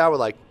standing in the shower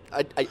like,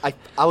 I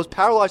was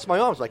paralyzed with my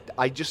arms. Like,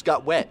 I just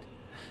got wet.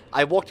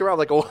 I walked around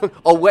like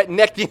a wet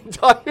neck the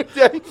entire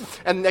day.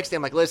 And the next day,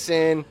 I'm like,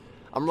 listen,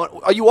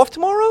 are you off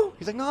tomorrow?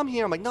 He's like, no, I'm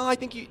here. I'm like, no, I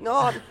think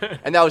no.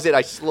 And that was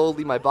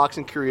it. My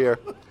boxing career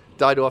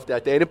died off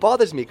that day. And it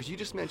bothers me because you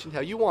just mentioned how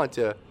you want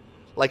to,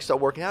 like,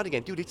 start working out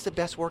again. Dude, it's the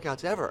best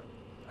workouts ever.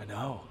 I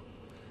know.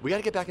 We got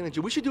to get back in the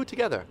gym. We should do it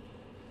together.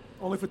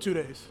 Only for 2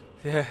 days.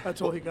 Yeah.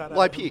 That's all he got.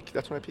 Well, I peak.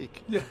 That's when I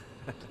peak. Yeah.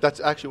 That's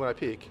actually when I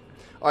peak.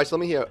 All right, so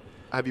let me hear.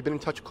 Have you been in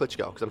touch with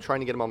Klitschko? Because I'm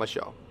trying to get him on my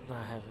show. No,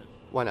 I haven't.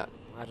 Why not?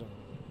 I don't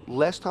know.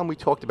 Last time we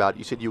talked about it,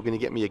 you said you were going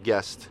to get me a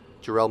guest,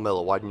 Jarrell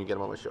Miller. Why didn't you get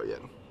him on my show yet?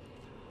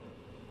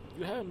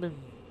 You haven't been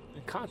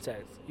in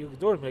contact. You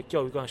ignored me. Like,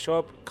 yo, we're going to show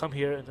up, come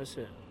here, and that's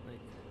it.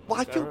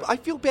 Like, Well, I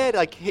feel bad,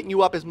 like, hitting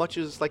you up as much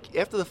as, like,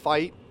 after the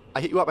fight,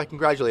 I hit you up, I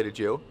congratulated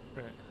you.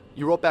 Right.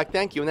 You wrote back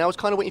thank you, and I was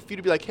kind of waiting for you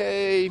to be like,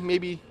 hey,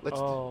 maybe let's...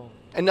 Oh.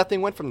 And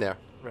nothing went from there.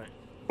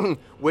 Right.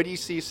 Where do you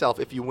see yourself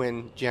if you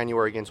win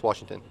January against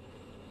Washington?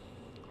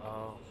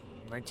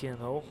 19-0,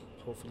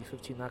 hopefully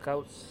 15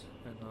 knockouts,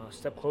 and a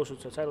step closer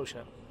to a title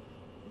shot.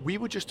 We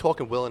were just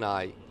talking, Will and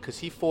I, because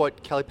he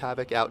fought Kelly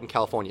Pavic out in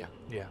California.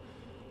 Yeah.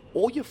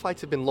 All your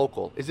fights have been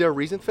local. Is there a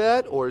reason for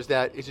that, or is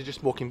it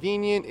just more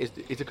convenient? Is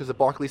it because the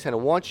Barclays Center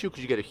wants you?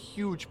 Because you get a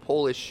huge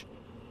Polish,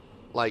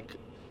 like,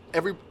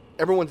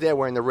 everyone's there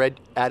wearing the red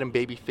Adam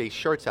Babyface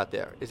shirts out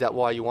there. Is that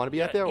why you want to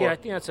be out there? Yeah, or? I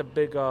think that's a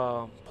big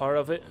part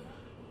of it.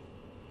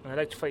 And I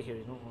like to fight here,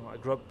 you know. I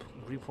grew up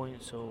in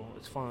Greenpoint, so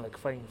it's fun, like,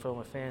 fighting for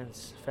my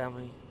fans,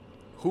 family.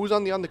 Who's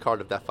on the undercard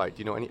of that fight? Do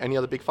you know any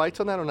other big fights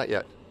on that or not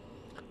yet?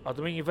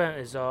 The main event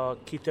is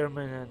Keith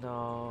Thurman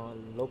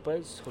and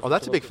Lopez. Oh,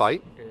 that's a big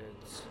fight.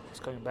 It's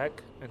coming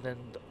back. And then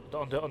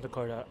on the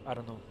undercard, I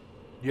don't know.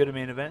 You're the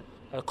main event?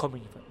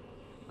 Co-main event.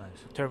 Nice.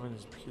 Thurman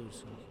is huge.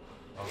 So.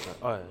 Okay.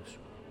 Oh, yeah.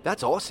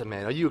 That's awesome,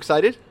 man. Are you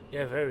excited?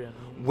 Yeah, very. I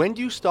mean, When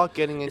do you start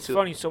getting into... It's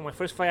funny. So my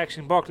first fight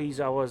actually in Barclays,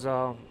 I was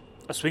a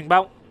swing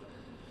bout.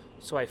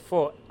 So I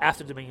fought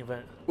after the main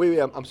event. Wait,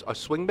 I'm a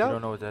swing You bout?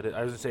 don't know what that is.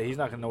 I was going to say, he's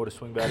not going to know what a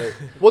swing bat is.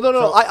 Well, no,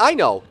 So- I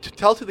know.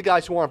 Tell to the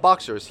guys who aren't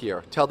boxers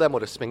here. Tell them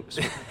what a swing...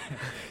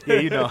 Yeah,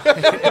 you know.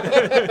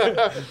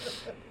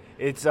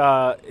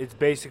 It's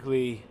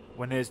basically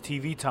when there's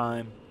TV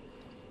time,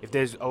 if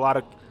there's a lot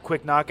of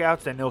quick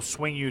knockouts, then they'll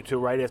swing you to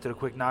right after the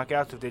quick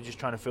knockouts if they're just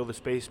trying to fill the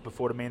space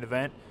before the main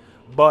event.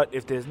 But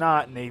if there's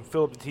not and they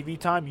fill up the TV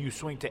time, you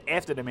swing to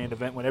after the main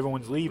event when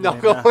everyone's leaving.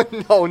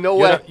 No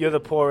way. You're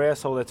the poor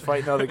asshole that's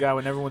fighting the other guy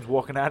when everyone's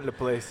walking out of the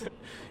place.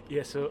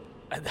 Yeah, so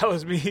that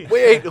was me.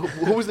 Wait,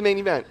 who was the main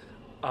event?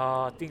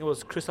 I think it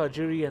was Chris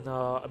Algieri and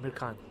Amir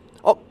Khan.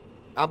 Oh,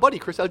 our buddy,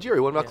 Chris Algieri,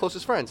 one of our Yeah.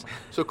 closest friends.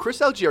 So Chris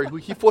Algieri, who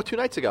he fought 2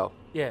 nights ago.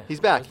 Yeah. He's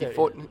I back. was He there,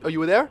 fought... Yeah. Oh, you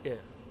were there? Yeah.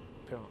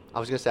 Paramount. I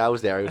was going to say I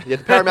was there. Yeah,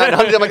 the Paramount.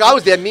 I'm like, I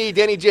was there. Me,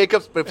 Danny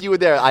Jacobs. But if you were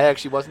there, I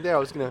actually wasn't there. I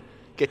was going to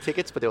get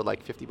tickets, but they were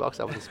like $50.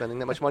 I wasn't spending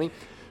that much money.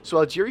 So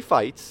Algieri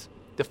fights.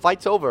 The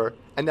fight's over.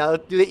 And now,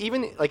 do they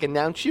even, like,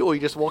 announce you, or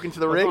you just walk into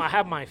the Well, ring? no, I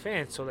have my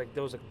fans, so like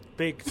there was a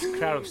big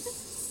crowd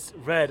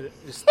of red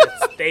just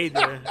that stayed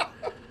there.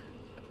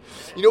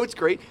 You know what's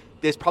great?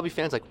 There's probably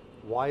fans like,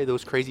 why are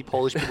those crazy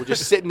Polish people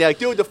just sitting there? Like,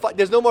 dude,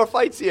 there's no more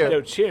fights They were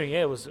here. cheering.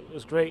 Yeah, it was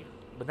great.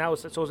 But now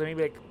it was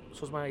maybe like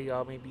my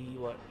maybe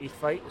 8th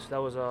fight. So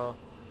that was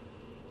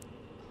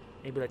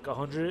maybe like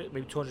 100,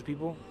 maybe 200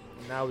 people.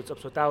 And now it's up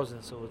to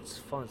 1,000. So it's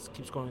fun. It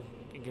keeps going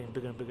and getting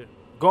bigger and bigger.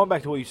 Going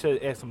back to what you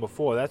said, asked him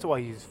before, that's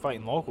why he's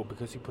fighting local,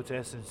 because he puts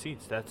ass in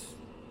seats. That's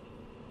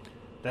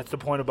the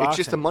point of boxing. It's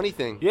just a money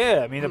thing.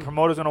 Yeah, I mean, the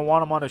promoter's going to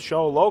want him on a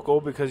show local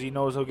because he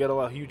knows he'll get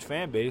a huge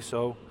fan base.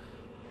 So,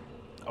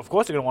 of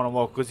course, they're going to want him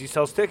local because he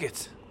sells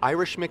tickets.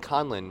 Irish Mick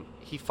Conlon,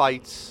 he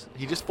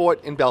just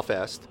fought in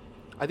Belfast.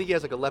 I think he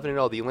has like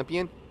 11-0, the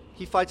Olympian.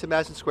 He fights at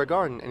Madison Square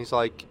Garden, and he's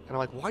like, and I'm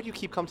like, why do you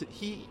keep coming to...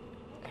 He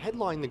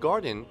headlined the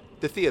Garden,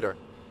 the theater,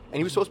 and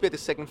he was supposed to be at the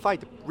second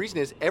fight. The reason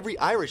is every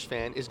Irish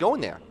fan is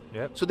going there.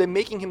 Yep. So they're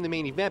making him the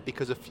main event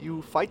because a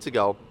few fights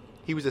ago,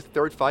 he was the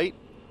third fight.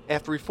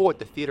 After he fought,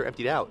 the theater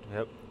emptied out.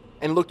 Yep.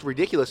 And it looked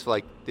ridiculous,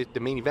 like the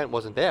main event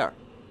wasn't there.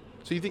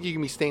 So you think you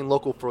can be staying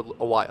local for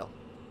a while?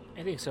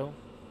 I think so.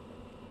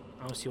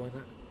 I don't see why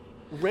not.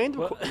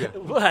 Random... Well, yeah.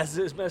 well,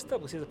 it's messed up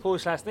because he has a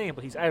Polish last name,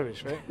 but he's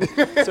Irish, right?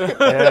 So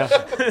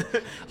Yeah.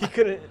 he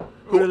couldn't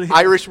really.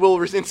 Irish Will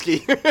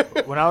Rosinsky.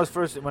 When I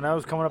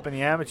was coming up in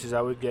the amateurs,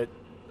 I would get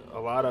a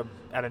lot of,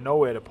 out of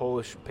nowhere, the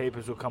Polish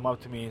papers would come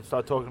up to me and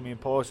start talking to me in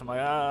Polish. I'm like,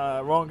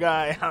 wrong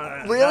guy.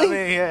 Really? Not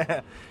me,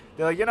 yeah.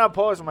 They're like, you're not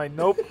Polish. I'm like,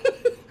 nope.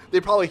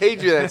 They probably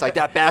hate you then. It's like,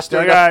 that They're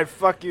bastard. like, all right,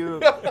 fuck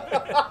you.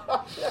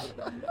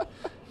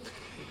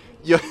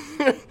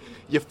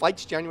 Your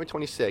fight's January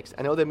 26th.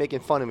 I know they're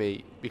making fun of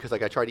me because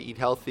like I try to eat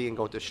healthy and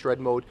go into shred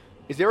mode.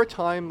 Is there a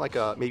time, like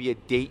maybe a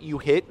date you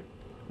hit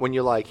when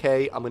you're like,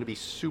 hey, I'm going to be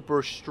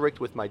super strict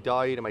with my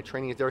diet and my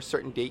training? Is there a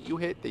certain date you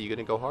hit that you're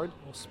going to go hard?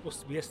 It was supposed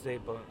to be yesterday,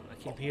 but I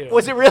came here.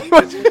 Was it really? Nah,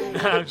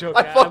 I'm joking.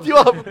 I fucked you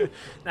up.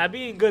 Nah,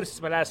 being good since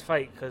my last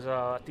fight, because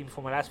I think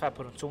before my last fight I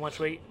put on too much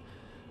weight.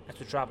 I had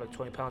to drop like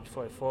 20 pounds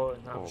before I fought,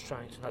 and now I'm just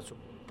trying to not to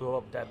blow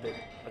up that big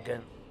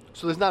again.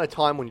 So there's not a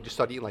time when you just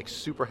start eating like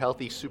super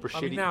healthy, super I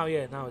shitty?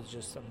 mean, now it's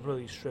just, I'm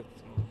really strict.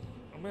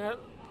 I mean,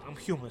 I'm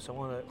human, so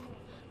I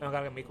don't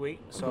gotta make weight,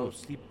 so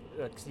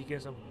I'll sneak in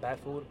some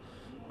bad food.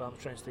 But I'm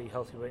trying to stay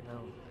healthy right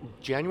now.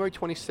 January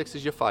 26th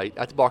is your fight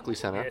at the Barclays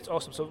Center. Yeah, it's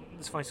awesome. So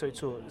this fine story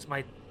too. It's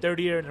my third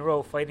year in a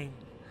row fighting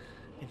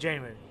in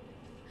January.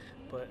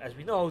 But as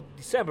we know,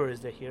 December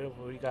is the year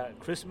where you got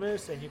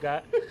Christmas and you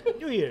got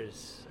New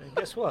Year's. And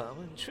guess what?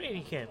 I'm in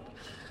training camp.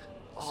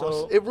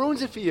 So it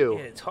ruins it for you.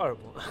 yeah, it's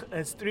horrible.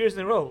 And it's 3 years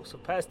in a row. So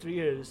past 3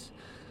 years,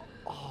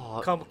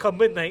 Oh, come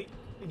midnight,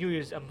 New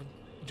Year's, I'm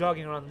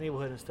jogging around the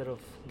neighborhood instead of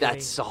getting.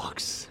 that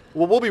sucks.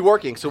 Well, we'll be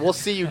working, so we'll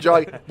see you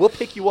jog. We'll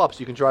pick you up so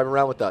you can drive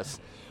around with us.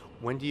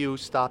 When do you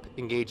stop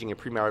engaging in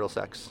premarital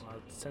sex?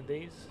 10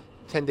 days.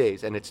 10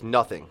 days, and it's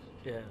nothing.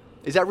 Yeah.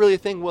 Is that really a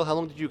thing, Will? How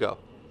long did you go?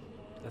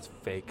 That's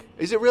fake.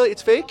 Is it really?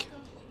 It's fake?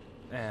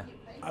 Yeah.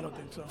 I don't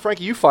think so.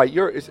 Frankie, you fight.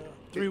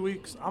 3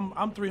 weeks.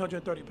 I'm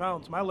 330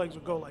 pounds. My legs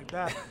would go like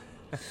that.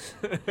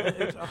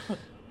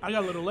 I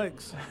got little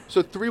legs.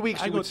 So 3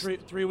 weeks. I you go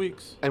would 3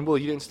 weeks. And Will,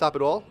 you didn't stop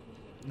at all?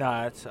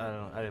 Nah, I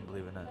didn't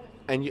believe in that.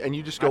 And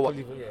you just I go what,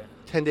 believe it, yeah.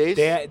 10 days?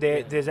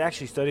 There's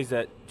actually studies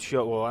that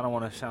show. Well, I don't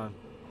want to sound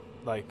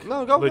like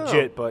No, go,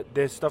 legit, but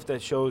there's stuff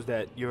that shows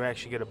that you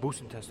actually get a boost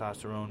in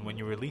testosterone when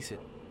you release it.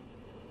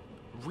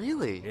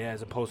 Really? Yeah,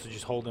 as opposed to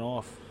just holding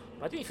off.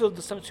 I think you feel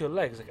the something to your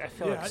legs. Like I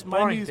feel like Yeah,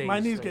 sparring my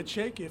knees like, get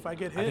shaky if I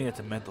get I think hit. it's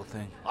a mental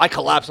thing. I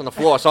collapse on the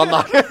floor, so I'm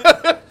not.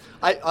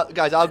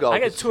 Guys, I'll go. I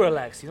get too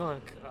relaxed. You know,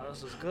 like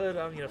this is good.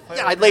 I'm gonna fight.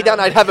 Yeah, right I'd lay now. down.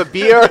 I'd have a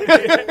beer. It's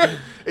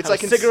Have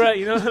like a cigarette.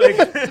 You know,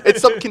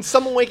 like Can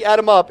someone wake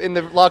Adam up in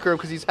the locker room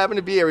because he's having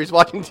a beer? He's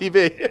watching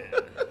TV.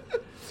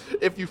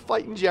 If you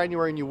fight in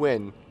January and you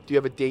win, do you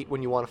have a date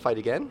when you want to fight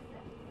again?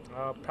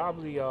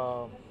 probably.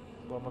 Well,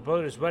 my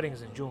brother's wedding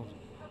is in June.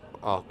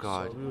 Oh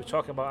God. So we were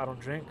talking about I don't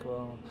drink.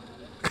 Well,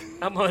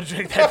 I'm gonna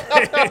drink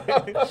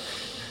that day.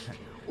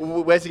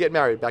 Where's he getting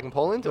married? Back in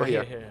Poland or Right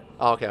here? here.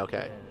 Oh, okay.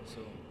 Yeah,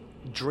 so,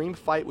 Dream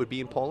fight would be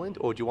in Poland,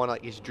 or do you want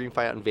to his dream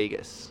fight out in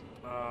Vegas?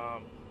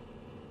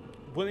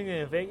 winning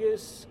in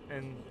Vegas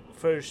and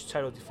first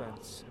title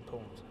defense in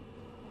Poland.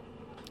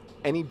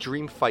 Any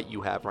dream fight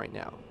you have right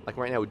now? Like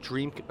right now, a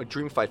dream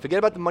fight. Forget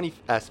about the money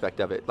aspect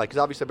of it. Like,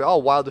 because obviously,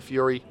 Wilder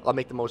Fury, I'll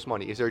make the most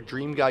money. Is there a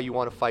dream guy you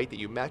want to fight that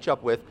you match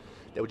up with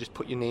that would just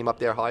put your name up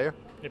there higher?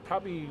 Yeah,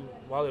 probably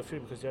Wilder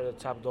Fury because they're the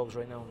top dogs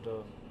right now in the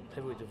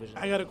heavyweight division.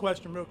 I got a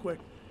question real quick.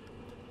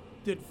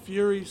 Did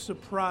Fury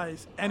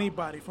surprise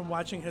anybody from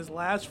watching his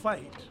last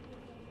fight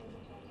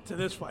to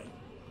this fight?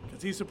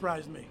 Because he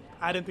surprised me.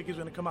 I didn't think he was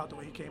going to come out the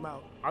way he came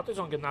out. I thought he was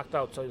going to get knocked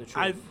out, to tell you the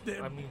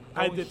truth.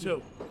 I did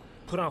too.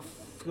 Put on,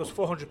 he was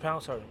 400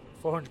 pounds,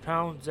 400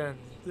 pounds and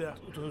Yeah.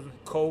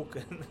 coke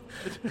and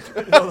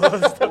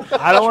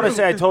I don't want to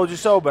say I told you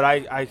so, but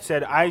I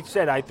said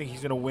I think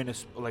he's gonna win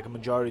a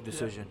majority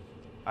decision.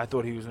 I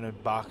thought he was gonna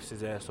box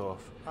his ass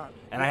off,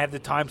 and I have the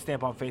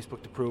timestamp on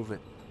Facebook to prove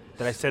it.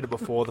 That I said it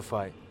before the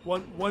fight.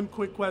 One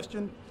quick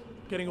question,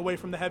 getting away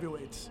from the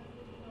heavyweights.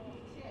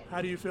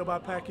 How do you feel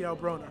about Pacquiao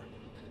Broner?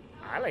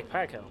 I like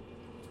Pacquiao.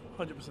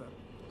 100%.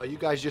 Are you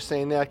guys just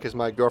saying that because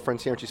my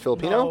girlfriend's here and she's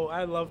Filipino? No,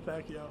 I love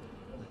Pacquiao.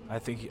 I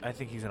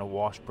think he's gonna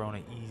wash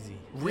Broner easy.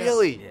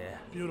 Really? Yeah.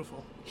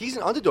 Beautiful. He's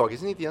an underdog,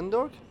 isn't he? The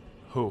underdog?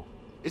 Who?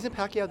 Isn't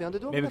Pacquiao the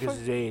underdog? Maybe in that because fight?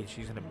 his age,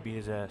 he's gonna beat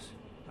his ass.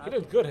 He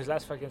did good his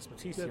last fight against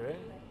Batista, Good. right?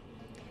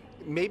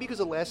 Maybe because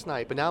of last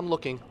night, but now I'm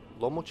looking.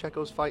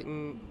 Lomachenko's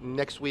fighting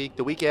next week.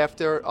 The week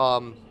after,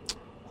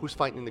 who's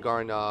fighting in the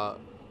Garden?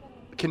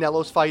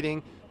 Canelo's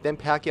fighting. Then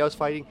Pacquiao's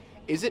fighting.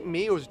 Is it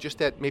me, or is it just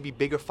that maybe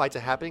bigger fights are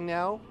happening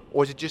now?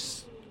 Or is it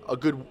just a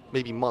good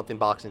maybe month in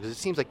boxing? Because it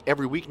seems like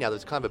every week now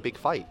there's kind of a big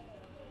fight.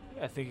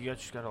 I think you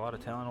just got a lot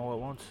of talent all at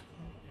once.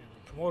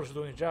 Promoters are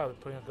doing a job of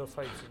putting on good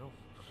fights, you know.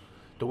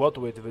 The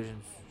welterweight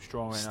division's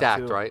strong right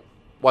Stacked, now too. right?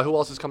 Why? Who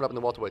else is coming up in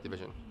the welterweight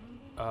division?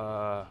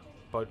 Bud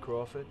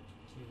Crawford.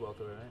 He's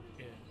welterweight, right?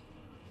 Yeah.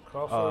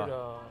 Crawford,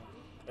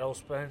 Errol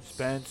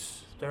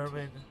Spence,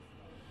 Thurman,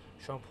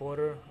 Sean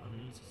Porter. I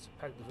mean, it's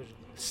a packed division.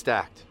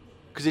 Stacked.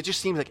 Because it just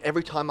seems like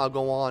every time I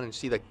go on and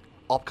see like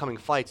upcoming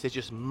fights, there's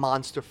just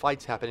monster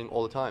fights happening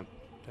all the time.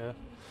 Yeah.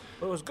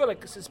 But it was good,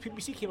 like, since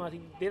PBC came out,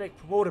 they like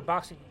promoted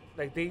boxing.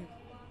 Like, and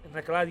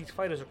like a lot of these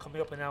fighters are coming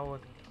up now,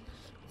 and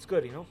it's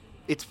good, you know?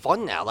 It's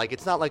fun now. Like,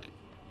 it's not like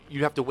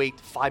you have to wait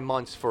 5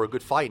 months for a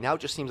good fight. Now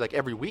it just seems like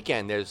every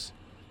weekend there's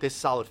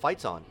solid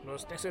fights on. You know,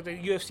 it's next to the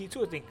UFC,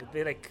 too, I think.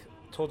 They, like,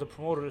 told the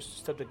promoters to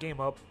step the game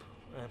up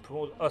and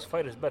promote us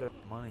fighters better.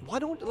 Money.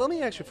 Let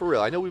me ask you for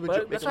real. I know we've been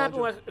But that's what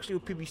happened actually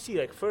with PBC.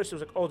 Like, first it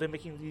was like, oh, they're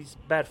making these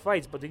bad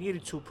fights, but they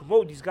needed to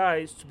promote these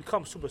guys to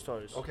become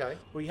superstars. Okay.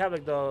 Where you have,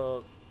 like,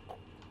 the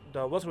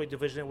welterweight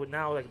division with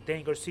now, like,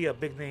 Dan Garcia,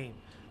 big name.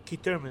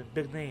 Keith Thurman,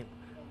 big name.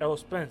 Errol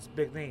Spence,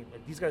 big name.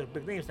 Like, these guys are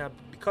big names now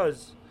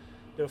because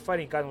they were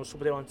fighting guys who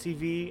were there on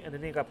TV and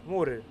then they got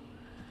promoted.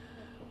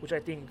 Which I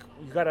think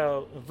you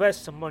gotta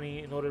invest some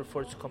money in order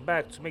for it to come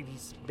back to make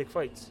these big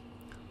fights.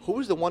 Who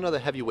is the one other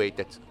heavyweight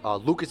that's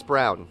Lucas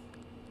Brown?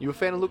 You a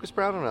fan of Lucas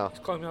Brown or no? He's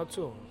calling me out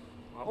too.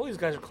 All these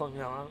guys are calling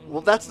me out.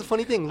 Well, that's the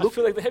funny thing. I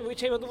feel like the heavyweight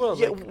champion of the world.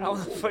 Yeah, Like, I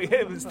want to fight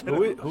him instead.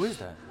 Who is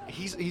that?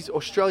 He's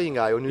Australian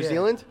guy or New Yeah.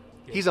 Zealand.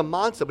 Yeah. He's a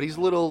monster, but he's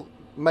a little.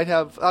 Might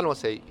have. I don't want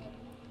to say.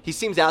 He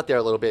seems out there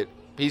a little bit.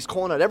 He's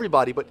calling out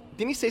everybody. But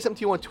didn't he say something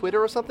to you on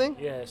Twitter or something?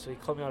 Yeah, so he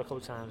called me out a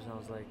couple times, and I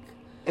was like,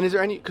 And is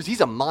there any? Because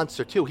he's a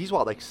monster too. He's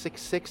what, like 6'6",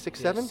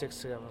 6'7"? yeah,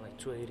 6'7", like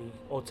 280,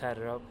 all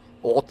tatted up.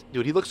 Oh,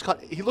 dude, he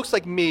looks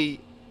like me.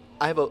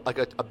 I have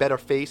a better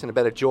face and a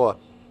better jaw.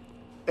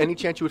 Any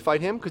chance you would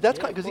fight him? Because that's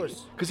Yeah, because of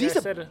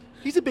course.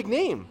 he's a big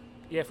name.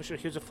 Yeah, for sure.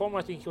 He was a former,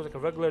 I think he was like a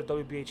regular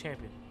WBA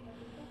champion.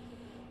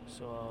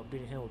 So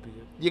beating him would be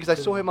good. Yeah, because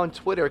I saw him on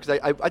Twitter. Because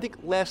I think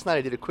last night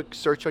I did a quick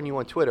search on you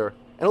on Twitter,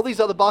 and all these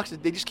other boxers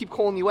they just keep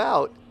calling you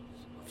out.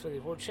 I feel like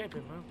he's world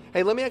champion, man.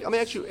 Hey, let me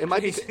ask you. It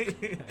might be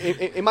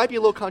it might be a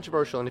little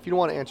controversial, and if you don't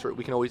want to answer it,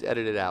 we can always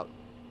edit it out.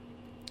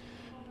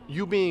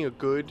 You being a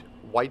good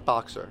white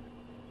boxer,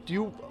 do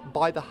you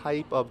buy the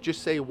hype of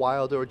just say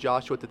Wilder or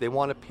Joshua that they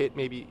want to pit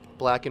maybe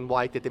black and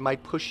white, that they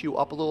might push you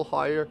up a little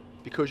higher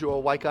because you're a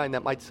white guy and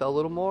that might sell a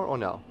little more, or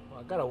no? Well,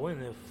 I gotta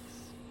win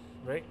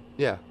right?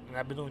 Yeah. And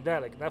I've been doing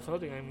that. Like, not for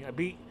nothing. I mean, I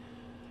beat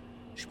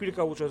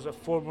Spielka, which was a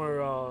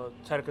former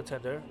title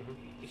contender.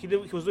 He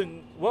was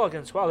doing well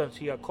against Wilder until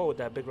he got caught with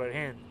that big right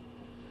hand.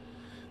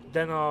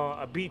 Then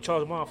I beat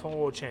Charles Martin, former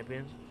world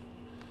champion.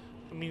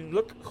 I mean,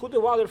 look, who did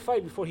Wilder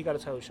fight before he got a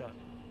title shot?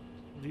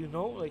 Do you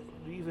know? Like,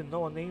 do you even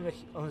know a name that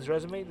on his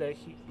resume that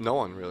he? No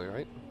one really,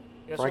 right?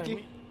 That's Frankie?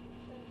 What I mean.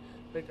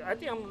 Like, I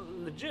think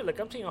I'm legit. Like,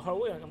 I'm taking a hard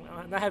way.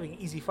 I'm not having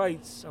easy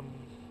fights.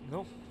 You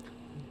know,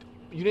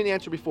 You didn't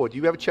answer before. Do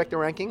you ever check the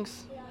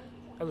rankings?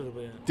 a little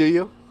bit. Do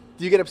you?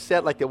 Do you get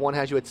upset like that one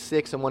has you at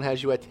 6 and one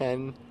has you at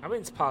 10? I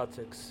mean, it's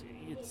politics.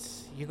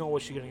 It's you know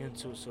what you're getting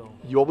into. So,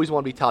 You always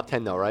want to be top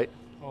 10 though, right?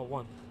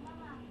 one.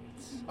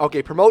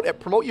 Okay, promote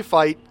your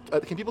fight.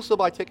 Can people still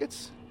buy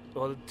tickets?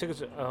 Well, the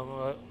tickets.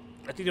 I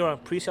think they were on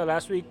pre-sale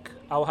last week.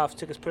 I'll have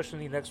tickets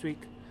personally next week.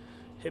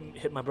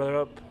 Hit my brother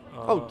up.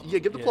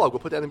 Give the plug. We'll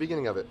put that in the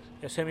beginning of it.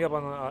 Yeah, hit me up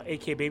on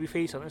AK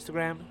Babyface on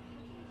Instagram,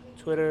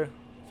 Twitter,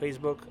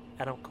 Facebook,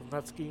 Adam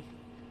Kownacki.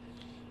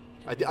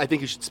 I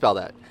think you should spell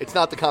that. It's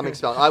not the comic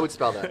spell. I would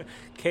spell that.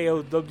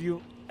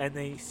 Kownacki.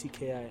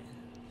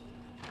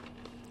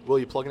 Will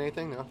you plug in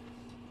anything? No.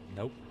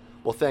 Nope.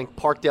 Well, thank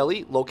Park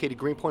Deli, located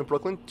Greenpoint,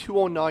 Brooklyn,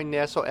 209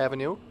 Nassau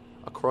Avenue,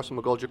 across from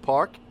McGoldrick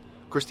Park.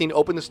 Christine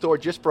opened the store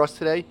just for us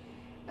today.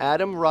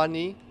 Adam,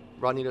 Rodney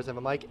doesn't have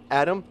a mic.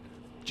 Adam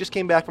just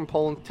came back from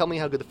Poland. Tell me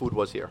how good the food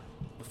was here.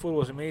 The food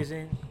was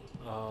amazing,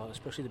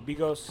 especially the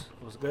bigos.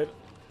 It was good.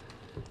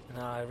 And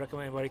I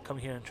recommend everybody come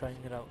here and trying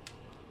it out.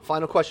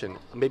 Final question.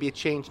 Maybe it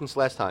changed since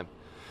last time.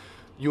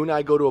 You and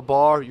I go to a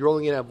bar. You're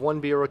only going to have 1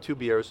 beer or 2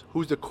 beers.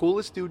 Who's the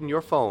coolest dude in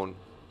your phone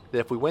that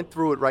if we went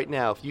through it right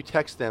now, if you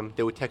text them,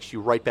 they would text you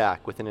right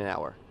back within an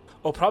hour?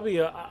 Oh, probably,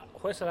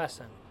 what's the last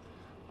time?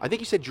 I think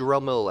you said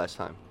Jarrell Miller last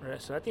time.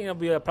 Right, so I think it'll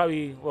be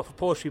probably, well, for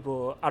Polish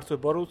people, Artur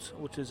Boruc,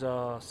 which is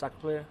a soccer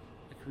player.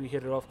 Like, we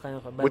hit it off kind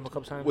of. I met him a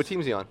couple times. What team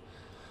is he on?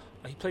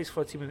 He plays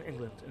for a team in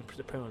England, in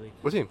the Premier League.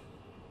 What team?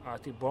 I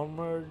think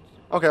Bournemouth.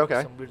 Okay.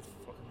 Some weird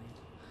fucking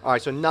name. All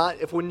right, so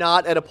if we're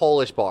not at a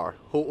Polish bar,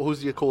 who's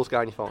the coolest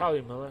guy on your phone?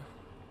 Probably Miller.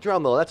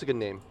 Jarrell Miller, that's a good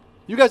name.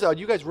 You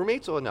guys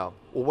roommates or no?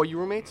 Or were you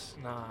roommates?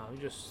 Nah,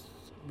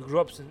 we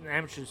grew up as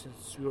amateurs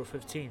since we were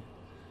 15.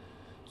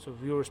 So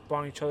we were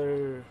spawning each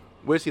other.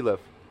 Where does he live?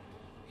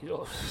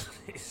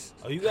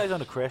 Are you guys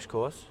on a crash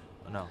course?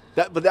 Or no.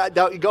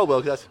 That you go,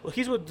 Will. Well,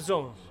 He's with the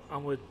Zone.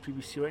 I'm with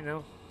PBC right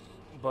now.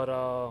 But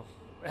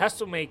it has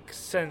to make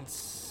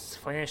sense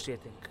financially, I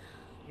think.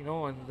 You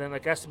know, and then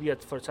like it has to be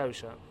for a title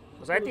shot.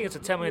 Because I think it's a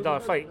 $10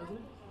 million fight.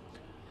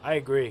 I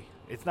agree.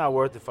 It's not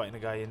worth it fighting the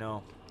guy you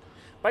know.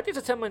 But I think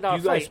it's a $10 million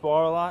You fight. guys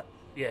spar a lot?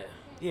 Yeah.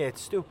 Yeah,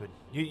 it's stupid.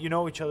 You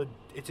know each other.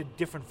 It's a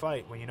different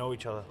fight when you know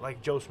each other.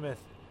 Like Joe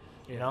Smith.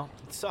 You know?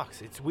 It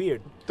sucks. It's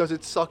weird. does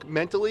it suck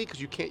mentally because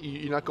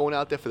you're not going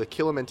out there for the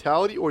killer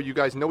mentality, or you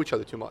guys know each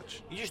other too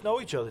much? You just know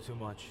each other too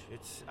much.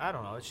 I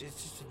don't know. It's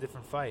just a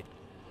different fight.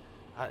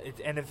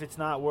 And if it's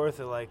not worth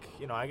it, like,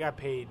 you know, I got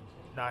paid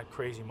not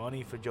crazy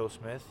money for Joe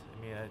Smith.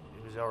 I mean, it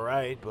was all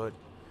right, but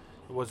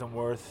it wasn't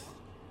worth,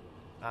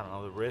 I don't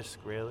know, the risk,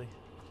 really.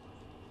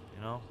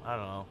 You know? I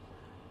don't know.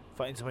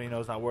 Fighting somebody you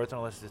know is not worth it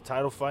unless it's a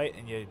title fight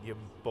and you're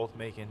both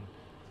making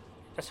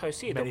That's how I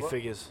see it. many though,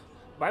 figures.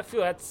 But I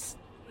feel that's,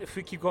 if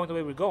we keep going the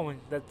way we're going,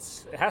 it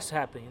has to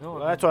happen, you know?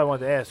 Well, that's why I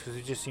wanted to ask, because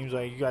it just seems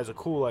like you guys are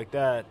cool like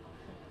that.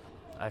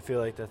 I feel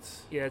like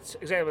that's... Yeah, it's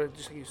exactly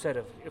just like you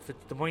said. If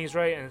the money's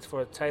right and it's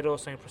for a title,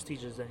 something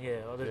prestigious, then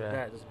yeah. Other than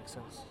that, it doesn't make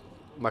sense.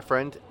 My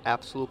friend,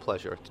 absolute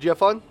pleasure. Did you have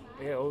fun?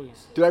 Yeah,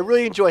 always. Dude, I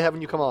really enjoy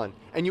having you come on.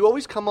 And you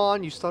always come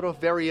on, you start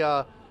off very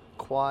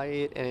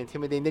quiet and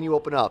intimidating, then you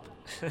open up.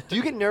 Do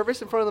you get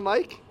nervous in front of the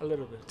mic? A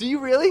little bit. Do you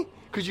really?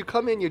 Because you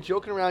come in, you're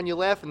joking around, you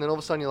laugh, and then all of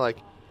a sudden you're like,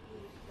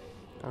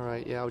 All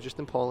right, yeah, I was just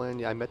in Poland.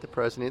 Yeah, I met the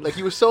president. Like,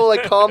 he was so,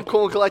 like, calm,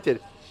 cool, and collected.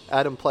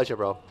 Adam, pleasure,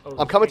 bro. Oh,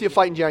 I'm coming to thank your you.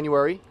 fight in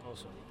January.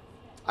 Awesome.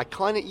 I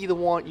kind of either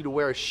want you to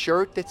wear a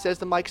shirt that says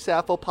the Mike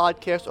Safo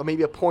podcast or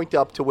maybe a point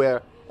up to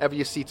wherever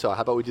your seats are.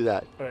 How about we do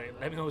that? All right,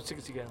 let me know what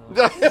tickets you get.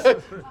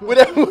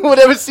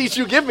 whatever seats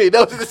you give me,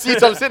 those are the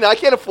seats I'm sitting in. I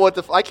can't afford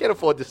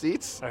the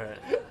seats. All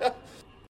right.